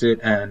takes it,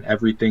 and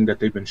everything that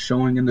they've been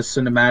showing in the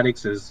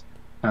cinematics is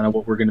kind of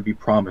what we're going to be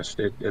promised.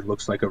 It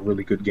looks like a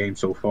really good game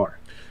so far.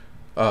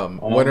 When Um,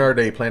 are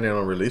they planning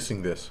on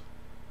releasing this?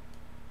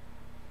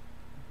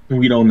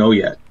 we don't know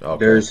yet.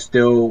 Okay. There's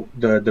still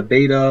the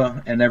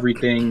beta and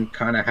everything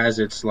kind of has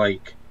its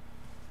like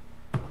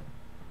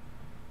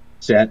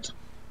set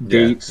Yeah,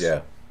 dates,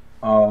 yeah.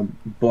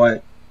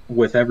 but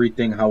with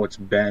everything how it's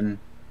been,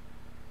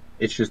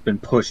 it's just been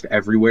pushed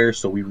everywhere,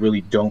 so we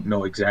really don't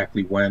know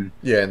exactly when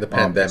Yeah, and the it's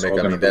pandemic, all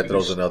I going to mean, that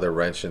throws release. another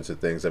wrench into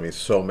things. I mean,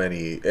 so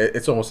many,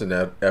 it's almost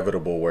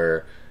inevitable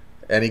where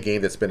any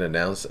game that's been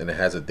announced and it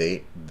has a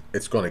date,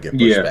 it's going to get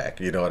pushed Yeah. back.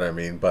 You know what I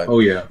mean? But, Oh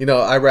yeah.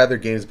 I'd rather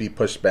games be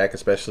pushed back,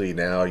 especially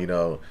now.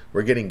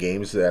 We're getting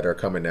games that are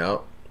coming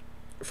out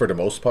for the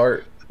most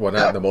part. Well,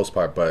 not the most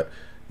part, but,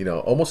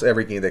 almost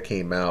every game that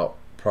came out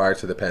prior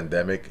to the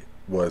pandemic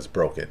was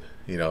broken.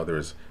 There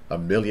was a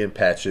million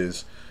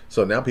patches.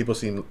 So now people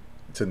seem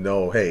to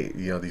know, hey,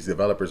 these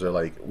developers are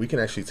like, we can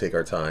actually take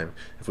our time.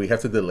 If we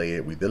have to delay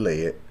it, we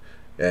delay it.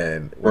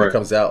 And when it Right.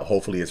 comes out,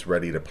 hopefully it's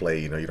ready to play.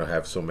 You don't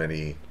have so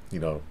many,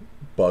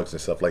 bugs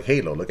and stuff like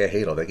Halo. Look at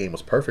Halo. That game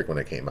was perfect when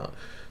it came out.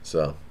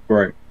 So,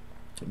 Right.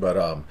 but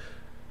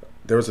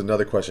there was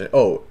another question.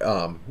 Oh,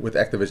 with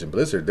Activision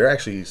Blizzard, they're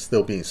actually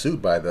still being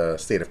sued by the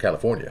state of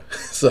California.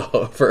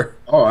 So for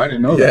Oh, I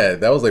didn't know that. yeah,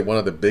 that was like one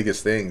of the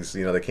biggest things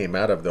that came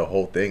out of the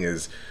whole thing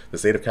is the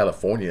state of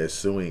California is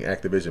suing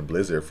Activision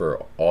Blizzard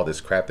for all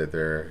this crap that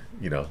they're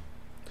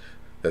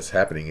that's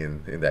happening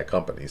in that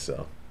company.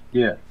 So,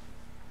 Yeah.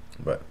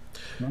 but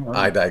All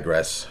I right.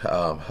 digress.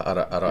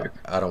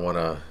 I don't want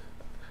to.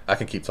 I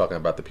can keep talking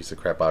about the piece of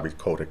crap Bobby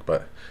Kotick,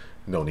 but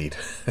no need.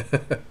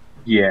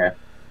 Yeah.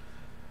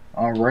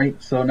 All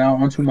right. So now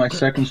on to my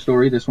second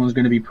story. This one's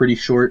going to be pretty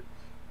short.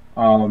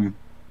 Um,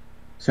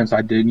 since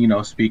I did,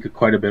 speak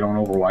quite a bit on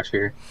Overwatch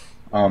here.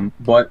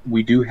 But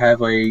we do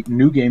have a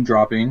new game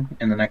dropping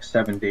in the next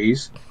 7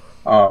 days.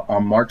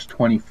 On March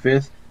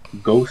 25th,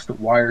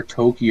 Ghostwire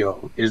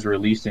Tokyo is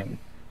releasing.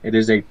 It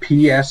is a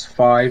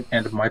PS5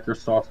 and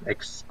Microsoft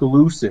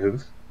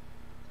exclusive.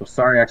 So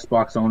sorry,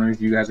 Xbox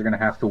owners, you guys are going to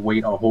have to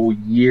wait a whole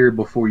year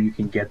before you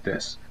can get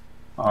this.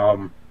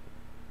 Um,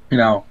 you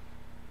know,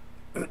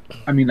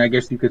 I mean, I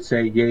guess you could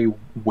say, yay,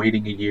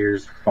 waiting a year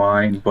is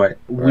fine, but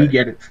we Right.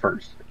 get it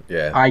first.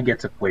 Yeah. I get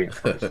to play it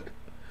first.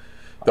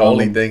 The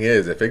only Um, thing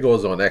is, if it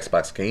goes on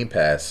Xbox Game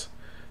Pass,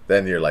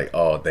 then you're like,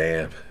 oh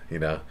damn,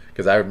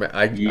 because I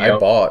yep.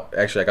 bought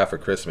actually I got for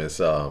Christmas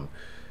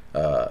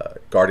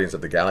Guardians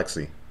of the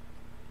Galaxy.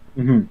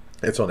 Hmm.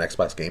 It's on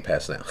Xbox Game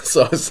Pass now,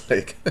 so it's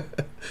like,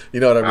 you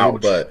know what I mean.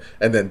 Ouch. But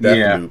and then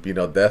Yeah.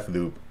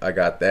 Deathloop, I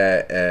got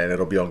that, and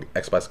it'll be on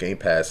Xbox Game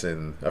Pass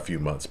in a few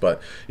months.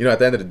 But at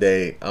the end of the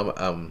day,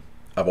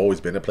 I've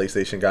always been a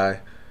PlayStation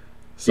guy.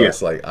 So Yeah.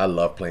 it's like I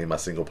love playing my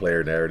single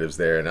player narratives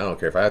there, and I don't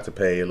care if I have to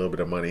pay a little bit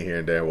of money here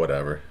and there,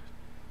 whatever.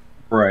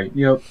 Right.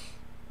 Yep.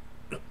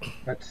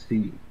 Let's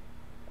see.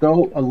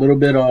 So, a little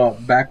bit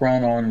of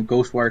background on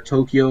Ghostwire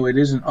Tokyo. It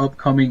is an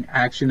upcoming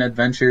action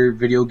adventure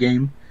video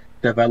game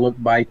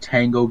developed by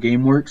Tango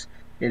Gameworks.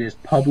 It is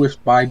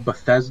published by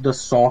Bethesda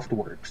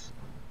Softworks.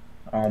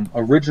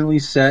 Originally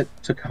set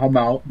to come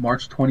out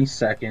March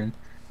 22nd,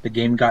 the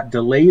game got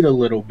delayed a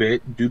little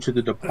bit due to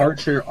the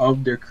departure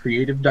of their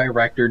creative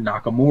director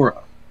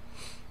Nakamura.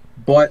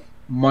 But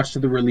much to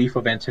the relief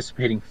of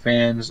anticipating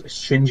fans,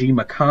 Shinji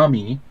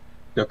Mikami,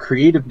 the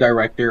creative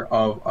director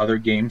of other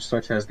games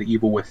such as The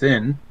Evil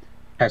Within,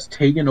 has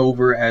taken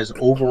over as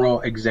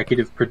overall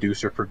executive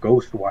producer for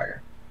Ghostwire,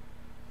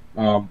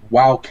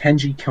 while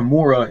Kenji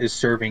Kimura is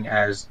serving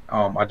as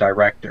a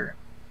director.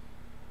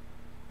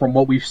 From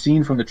what we've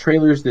seen from the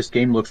trailers, this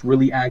game looks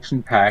really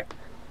action packed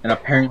and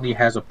apparently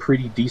has a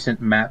pretty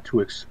decent map to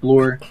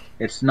explore.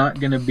 It's not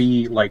going to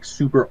be like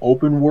super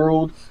open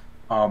world,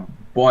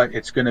 but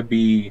it's going to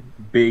be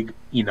big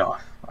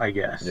enough, I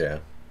guess. Yeah,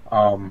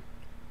 Um,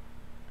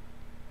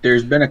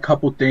 there's been a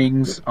couple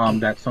things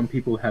that some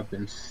people have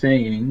been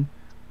saying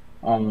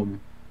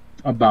um,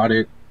 about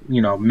it,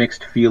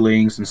 mixed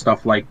feelings and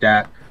stuff like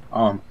that.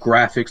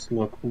 Graphics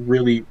look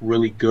really,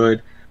 really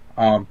good.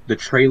 The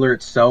trailer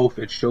itself,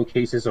 it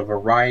showcases a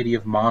variety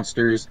of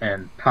monsters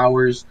and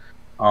powers.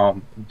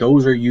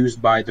 Those are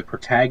used by the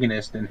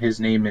protagonist, and his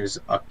name is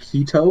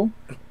Akito,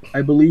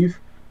 I believe.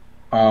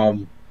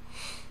 Um,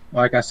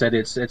 like I said,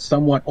 it's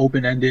somewhat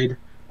open ended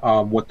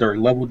with their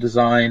level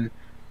design.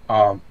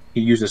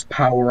 He uses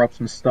power ups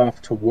and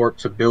stuff to warp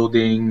to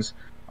buildings,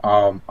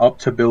 up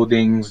to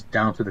buildings,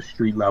 down to the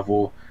street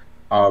level.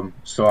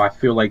 So I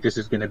feel like this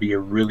is going to be a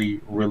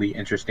really, really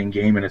interesting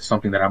game, and it's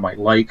something that I might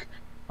like.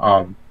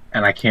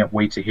 And I can't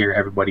wait to hear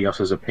everybody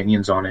else's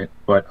opinions on it.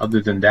 But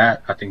other than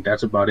that, I think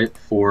that's about it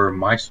for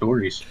my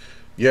stories.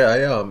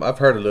 yeah. I've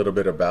heard a little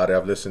bit about it.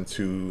 I've listened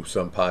to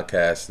some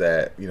podcasts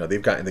that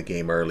they've gotten the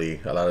game early.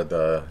 A lot of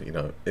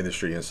the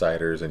industry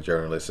insiders and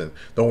journalists, and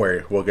don't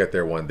worry, we'll get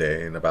there one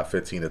day. In about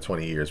 15 to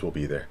 20 years, we'll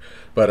be there.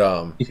 But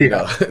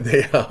Yeah.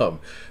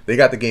 they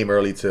got the game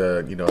early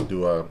to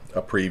do a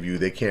preview.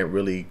 They can't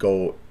really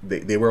go.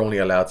 They were only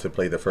allowed to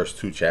play the first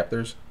two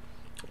chapters.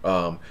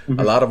 A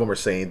Hmm. lot of them are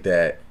saying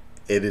that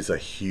it is a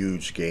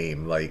huge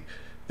game. Like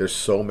there's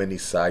so many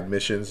side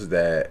missions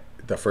that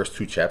the first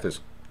two chapters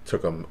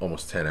took them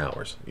almost 10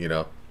 hours.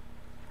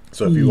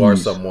 So if you are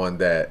Jeez. someone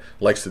that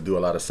likes to do a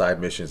lot of side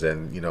missions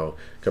and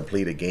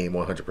complete a game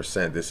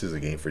 100%, this is a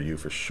game for you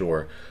for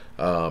sure.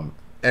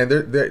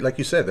 And like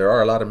you said, there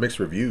are a lot of mixed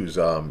reviews.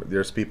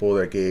 There's people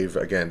that gave,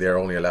 again, they're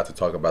only allowed to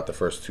talk about the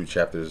first two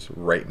chapters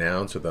right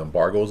now until the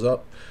embargo's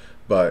up.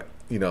 But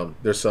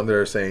there's some that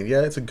are saying,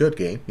 yeah, it's a good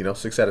game.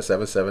 6 out of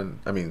 7, seven.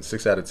 I mean,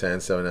 6 out of 10,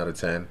 7 out of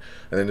 10.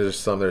 And then there's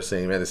some that are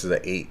saying, man, this is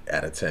an 8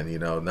 out of 10.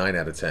 9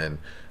 out of 10.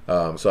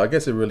 So I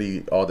guess it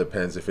really all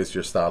depends if it's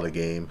your style of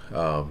game.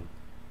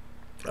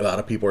 A lot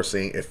of people are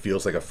saying it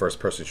feels like a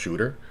first-person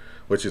shooter,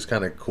 which is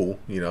kind of cool.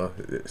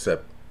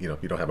 Except you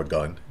don't have a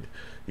gun.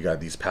 You got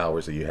these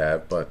powers that you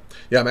have. But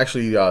yeah, I'm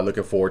actually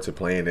looking forward to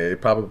playing it.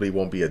 It probably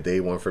won't be a day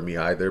one for me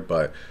either,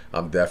 but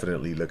I'm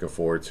definitely looking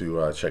forward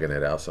to checking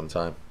it out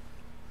sometime.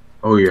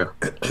 Oh yeah.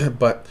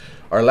 But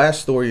our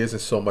last story isn't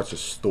so much a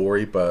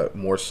story, but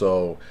more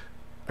so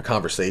a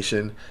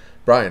conversation.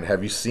 Brian,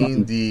 have you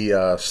seen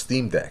the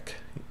Steam Deck?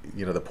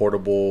 The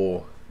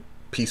portable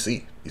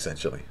PC,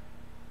 essentially.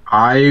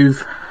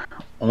 I've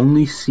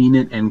only seen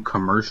it in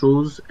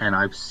commercials, and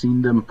I've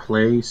seen them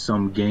play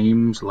some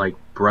games like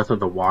Breath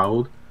of the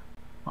Wild.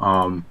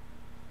 Um,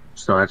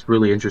 so that's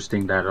really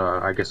interesting that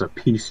I guess a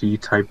PC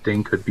type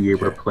thing could be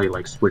able to Yeah. play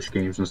like Switch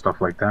games and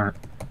stuff like that.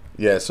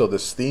 Yeah, so the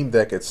Steam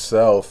Deck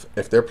itself,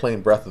 if they're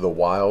playing Breath of the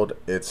Wild,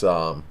 it's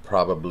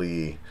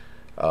probably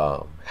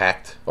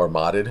hacked or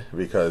modded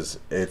because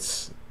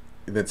it's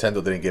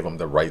Nintendo didn't give them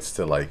the rights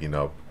to like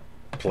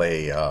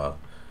play a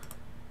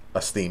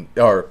Steam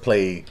or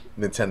play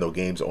Nintendo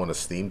games on a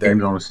Steam Games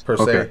Deck on per okay,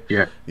 se.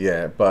 yeah,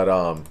 Yeah,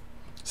 but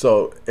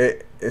so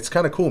it's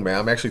kind of cool, man.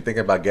 I'm actually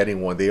thinking about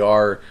getting one. They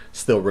are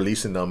still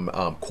releasing them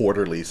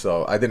quarterly,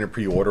 so I didn't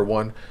pre-order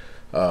one.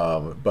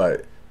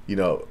 But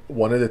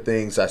one of the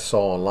things I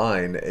saw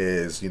online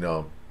is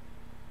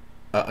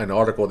an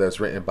article that's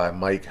written by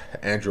Mike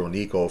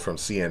Andronico from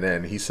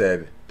CNN. He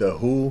said the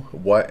who,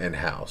 what, and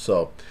how.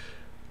 So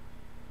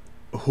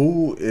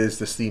who is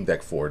the Steam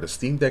Deck for? The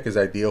Steam Deck is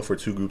ideal for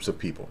two groups of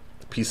people: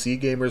 PC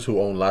gamers who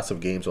own lots of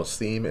games on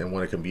Steam and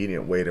want a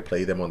convenient way to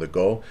play them on the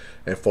go,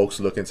 and folks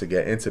looking to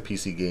get into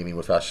PC gaming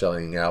without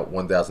shelling out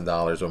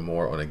 $1,000 or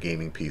more on a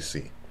gaming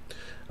PC.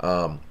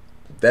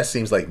 That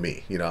seems like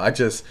me. I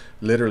just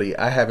literally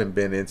I haven't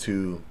been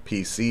into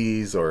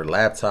PCs or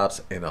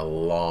laptops in a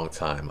long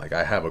time. Like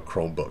I have a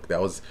Chromebook.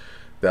 That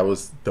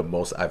was the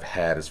most I've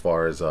had as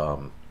far as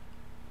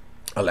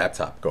a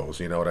laptop goes.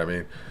 You know what I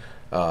mean?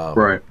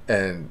 right.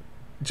 And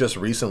just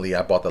recently,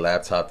 I bought the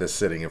laptop that's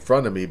sitting in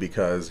front of me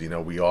because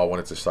we all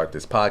wanted to start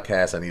this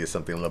podcast. I needed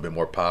something a little bit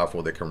more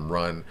powerful that can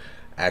run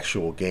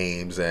actual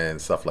games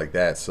and stuff like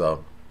that.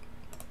 So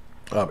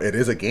it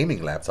is a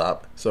gaming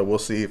laptop. So we'll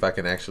see if I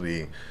can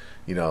actually,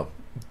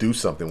 do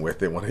something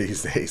with it one of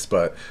these days.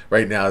 But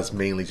right now, it's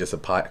mainly just a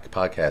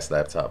podcast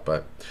laptop.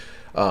 But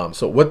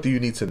so what do you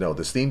need to know?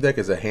 The Steam Deck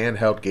is a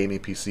handheld gaming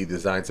PC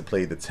designed to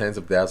play the tens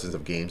of thousands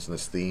of games in the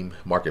Steam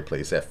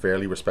marketplace at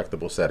fairly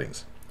respectable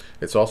settings.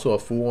 It's also a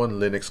full-on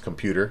Linux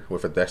computer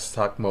with a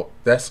desktop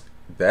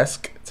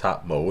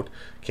mode,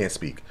 can't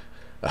speak,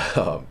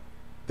 that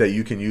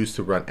you can use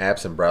to run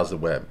apps and browse the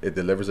web. It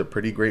delivers a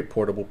pretty great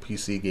portable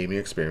PC gaming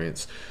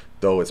experience,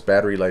 though its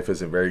battery life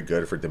isn't very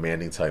good for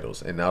demanding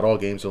titles, and not all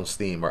games on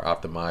Steam are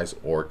optimized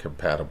or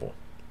compatible.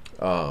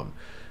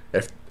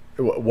 If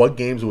what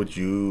games would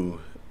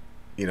you,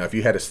 if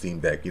you had a Steam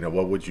Deck,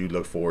 what would you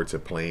look forward to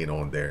playing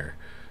on there,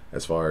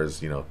 as far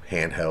as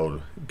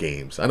handheld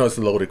games? I know it's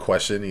a loaded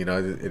question,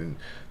 and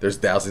there's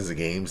thousands of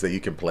games that you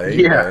can play,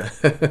 Yeah,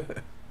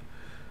 but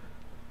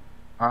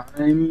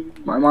I'm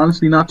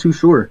honestly not too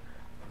sure.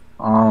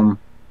 Um,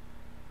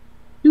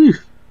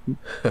 eesh.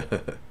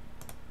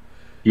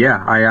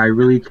 Yeah, I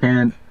really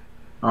can't.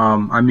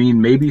 I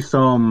mean, maybe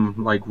some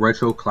like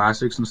retro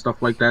classics and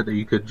stuff like that that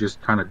you could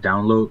just kind of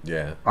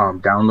yeah,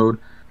 download.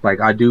 Like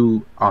I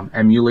do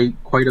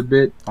emulate quite a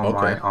bit on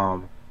my okay,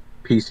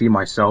 PC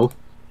myself.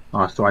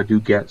 So I do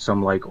get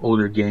some like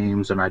older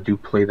games and I do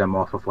play them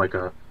off of like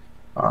a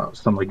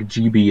some like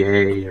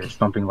GBA or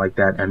something like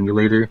that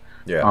emulator.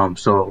 yeah,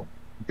 So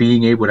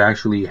being able to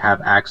actually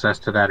have access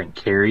to that and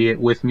carry it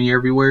with me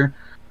everywhere,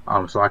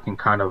 so I can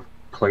kind of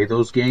play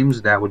those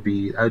games, that would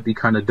be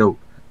kind of dope.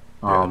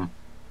 yeah. Um,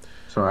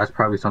 so that's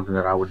probably something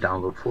that I would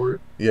download for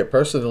it. Yeah,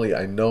 personally,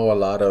 I know a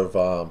lot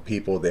of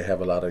people. They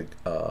have a lot of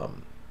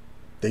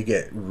they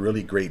get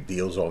really great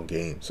deals on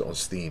games on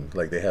Steam.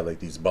 Like they have like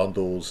these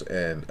bundles,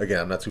 and again,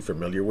 I'm not too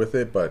familiar with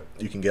it, but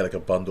you can get like a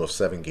bundle of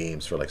 7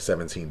 games for like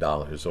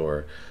 $17,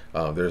 or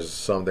there's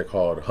some they're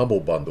called humble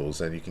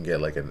bundles, and you can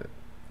get like an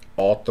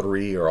all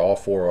three or all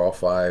four or all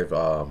five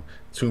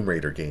Tomb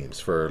Raider games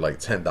for like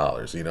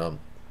 $10.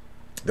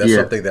 That's Yeah,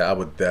 something that I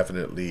would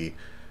definitely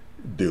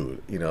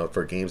do.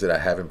 For games that I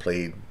haven't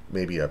played,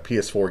 maybe a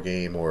PS4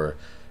 game or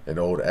an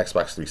old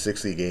Xbox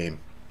 360 game,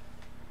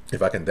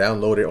 if I can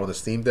download it on the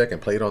Steam Deck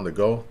and play it on the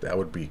go, that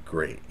would be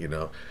great.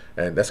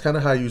 And that's kind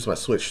of how I use my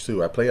Switch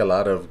too. I play a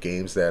lot of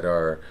games that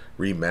are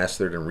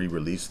remastered and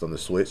re-released on the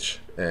Switch,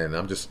 and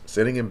I'm just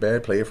sitting in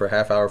bed, play it for a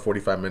half hour,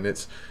 45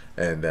 minutes,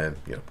 and then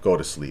go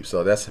to sleep.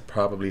 So that's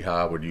probably how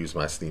I would use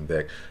my Steam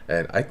Deck,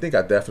 and I think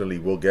I definitely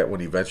will get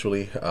one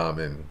eventually,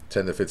 in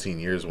 10 to 15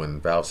 years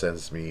when Valve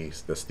sends me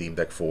the Steam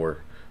Deck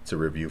 4 to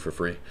review for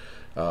free.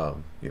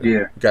 You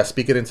yeah. got to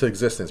speak it into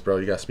existence, bro.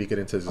 You got to speak it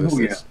into Oh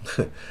yeah.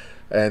 existence.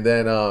 And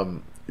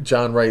then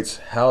John writes,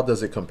 how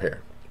does it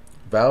compare?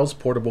 Valve's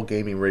portable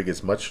gaming rig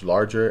is much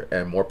larger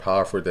and more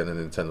powerful than the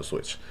Nintendo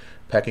Switch,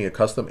 packing a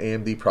custom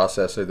AMD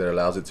processor that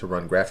allows it to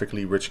run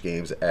graphically rich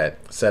games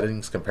at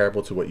settings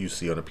comparable to what you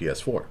see on a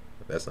PS4.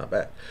 That's not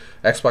bad.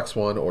 Xbox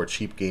One or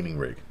cheap gaming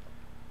rig.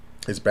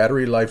 Its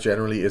battery life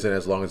generally isn't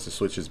as long as the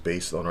Switch is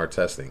based on our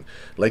testing,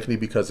 likely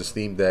because the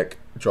Steam Deck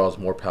draws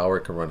more power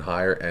and can run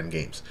higher end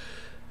games.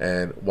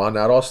 And while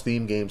not all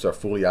Steam games are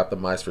fully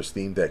optimized for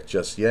Steam Deck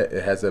just yet,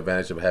 it has the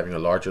advantage of having a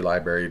larger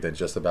library than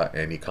just about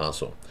any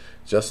console.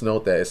 Just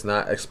note that it's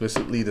not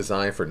explicitly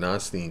designed for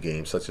non-Steam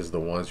games, such as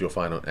the ones you'll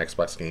find on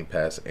Xbox Game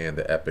Pass and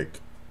the Epic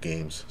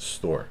Games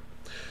Store.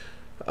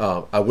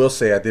 I will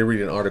say I did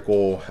read an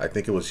article, I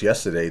think it was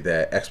yesterday,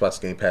 that Xbox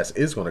Game Pass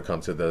is going to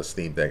come to the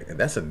Steam Deck, and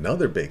that's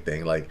another big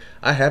thing. Like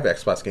I have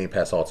Xbox Game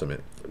Pass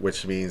Ultimate,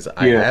 which means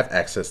I Yeah, have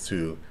access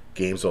to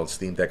games on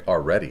Steam Deck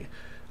already.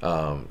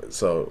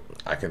 So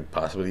I can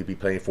possibly be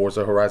playing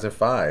Forza Horizon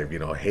 5,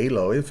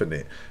 Halo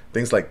Infinite,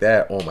 things like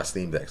that on my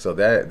Steam Deck. So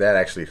that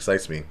actually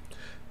excites me.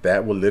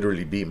 That will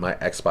literally be my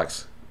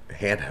Xbox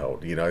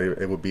handheld.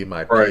 It would be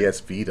my right. PS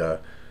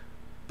Vita,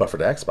 but for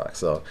the Xbox.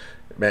 So,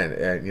 man,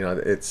 and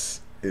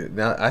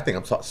now I think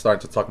I'm starting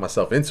to talk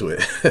myself into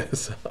it.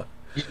 So,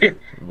 but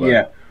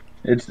Yeah,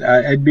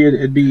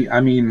 it'd be.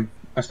 I mean,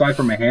 aside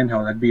from a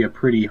handheld, that'd be a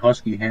pretty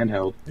husky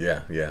handheld.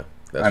 yeah, yeah,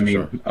 that's I for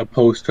sure. mean,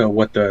 opposed to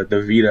what the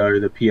Vita or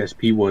the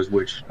PSP was,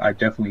 which I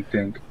definitely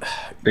think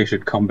they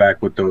should come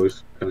back with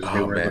those because they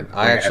Oh were man,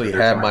 I way ahead actually of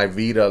their have time. my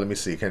Vita. Let me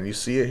see. Can you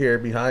see it here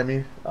behind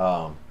me?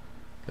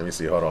 Let me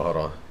see. Hold on, hold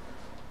on.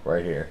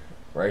 Right here.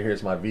 Right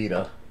here's my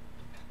Vita.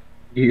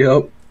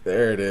 Yep.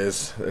 There it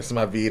is. There's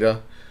my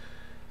Vita.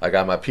 I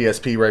got my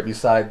PSP right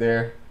beside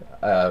there.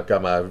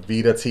 Got my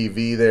Vita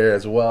TV there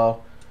as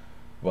well.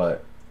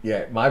 But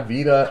yeah, my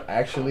Vita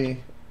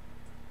actually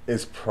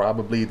is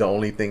probably the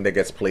only thing that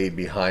gets played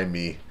behind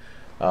me.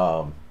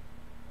 Um,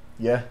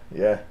 yeah,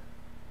 yeah.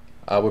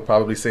 I would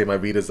probably say my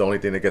Vita is the only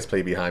thing that gets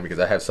played behind me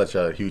because I have such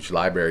a huge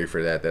library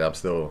for that I'm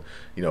still,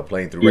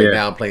 playing through. Right Yeah.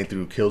 now, I'm playing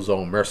through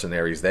Killzone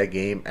Mercenaries. That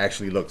game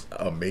actually looks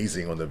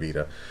amazing on the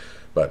Vita.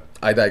 But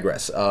I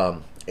digress.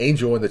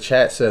 Angel in the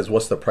chat says,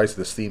 "What's the price of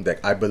the Steam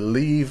Deck?" I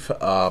believe.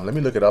 Let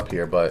me look it up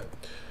here, but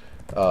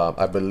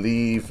I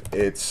believe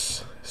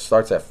it's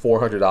starts at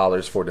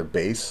 $400 for the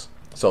base.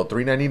 So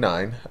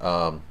 $399.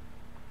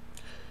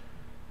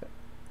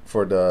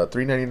 For the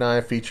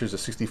 $399 features a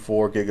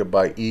 64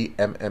 gigabyte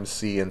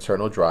eMMC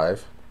internal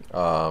drive.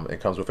 It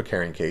comes with a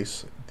carrying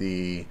case.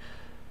 The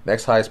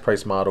next highest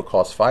price model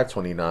costs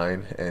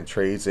 $529 and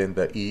trades in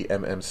the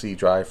eMMC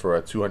drive for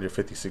a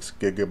 256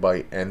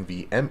 gigabyte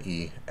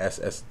NVMe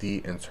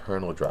SSD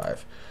internal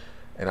drive.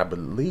 And I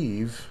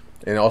believe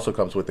it also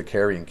comes with the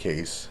carrying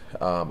case.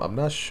 I'm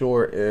not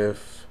sure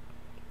if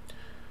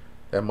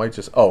that might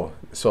just. Oh,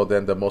 so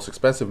then the most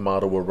expensive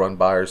model will run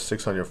buyers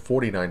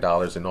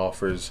 $649 and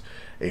offers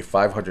a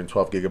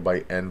 512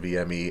 gigabyte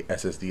NVMe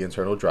SSD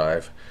internal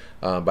drive.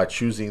 By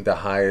choosing the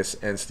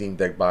highest end, Steam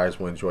Deck buyers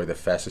will enjoy the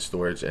fastest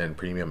storage and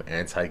premium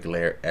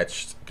anti-glare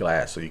etched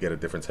glass. So you get a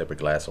different type of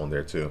glass on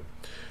there too,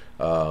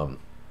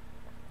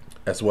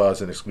 as well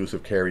as an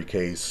exclusive carry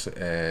case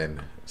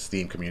and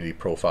Steam Community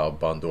Profile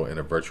bundle and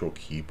a virtual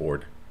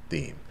keyboard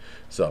theme.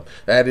 So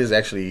that is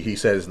actually, he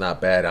said, it's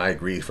not bad. I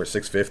agree. For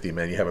 650,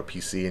 man, you have a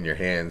PC in your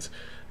hands.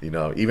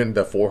 Even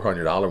the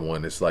 $400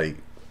 one, it's like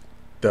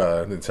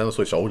the Nintendo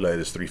Switch OLED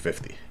is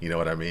 350. You know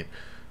what I mean?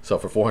 So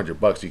for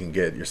 $400, you can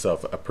get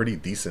yourself a pretty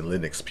decent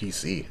Linux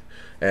PC,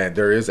 and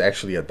there is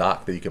actually a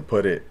dock that you can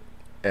put it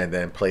and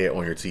then play it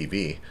on your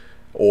TV,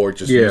 or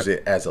just Yeah. use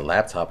it as a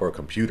laptop or a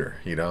computer.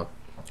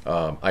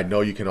 I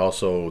know you can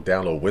also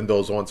download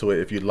Windows onto it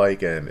if you'd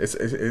like, and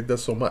it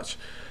does so much.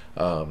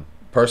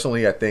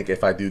 Personally, I think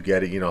if I do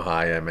get it, you know how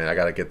I am, man. I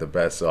gotta get the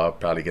best, so I'll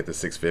probably get the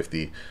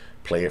 650,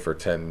 play it for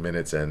 10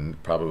 minutes,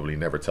 and probably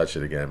never touch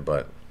it again.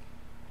 But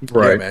yeah,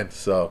 Right. man.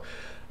 So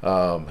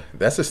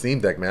that's a Steam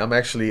Deck, man. I'm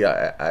actually,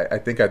 I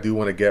think I do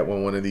want to get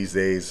one of these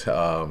days.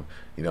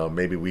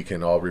 Maybe we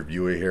can all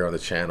review it here on the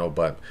channel,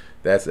 but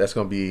that's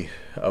gonna be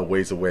a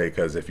ways away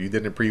because if you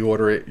didn't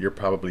pre-order it, you're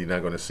probably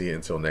not gonna see it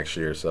until next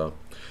year. So,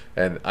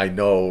 and I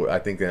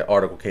think that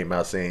article came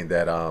out saying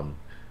that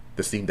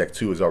the Steam Deck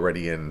 2 is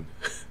already in,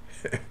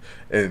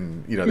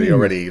 and they Mm.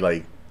 already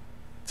like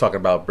talking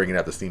about bringing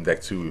out the Steam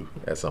Deck 2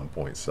 at some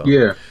point. So.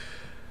 Yeah.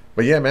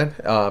 But yeah, man,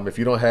 if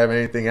you don't have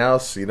anything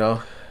else,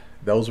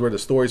 those were the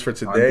stories for I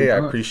do today. I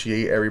not.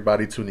 appreciate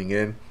everybody tuning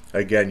in.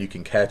 Again, you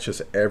can catch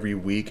us every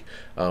week.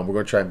 We're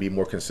going to try and be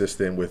more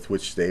consistent with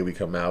which day we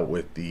come out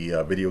with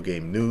the video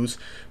game news.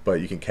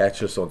 But you can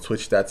catch us on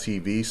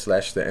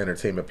twitch.tv/the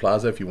Entertainment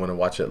Plaza if you want to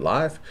watch it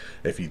live.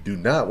 If you do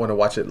not want to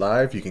watch it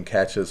live, you can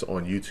catch us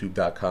on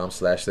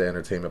youtube.com/the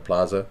Entertainment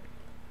Plaza.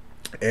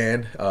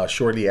 And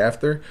shortly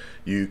after,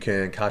 you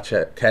can catch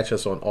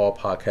us on all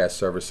podcast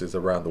services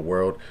around the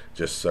world.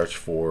 Just search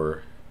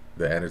for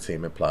the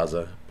Entertainment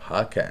Plaza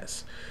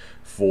podcast.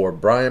 For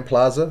Brian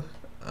Plaza,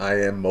 I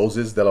am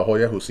Moses de la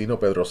Hoya Jusino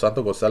Pedro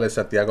Santo Gonzalez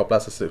Santiago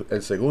Plaza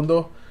El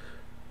Segundo.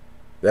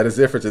 That is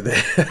it for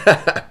today.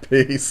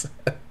 Peace.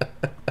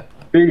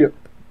 See ya.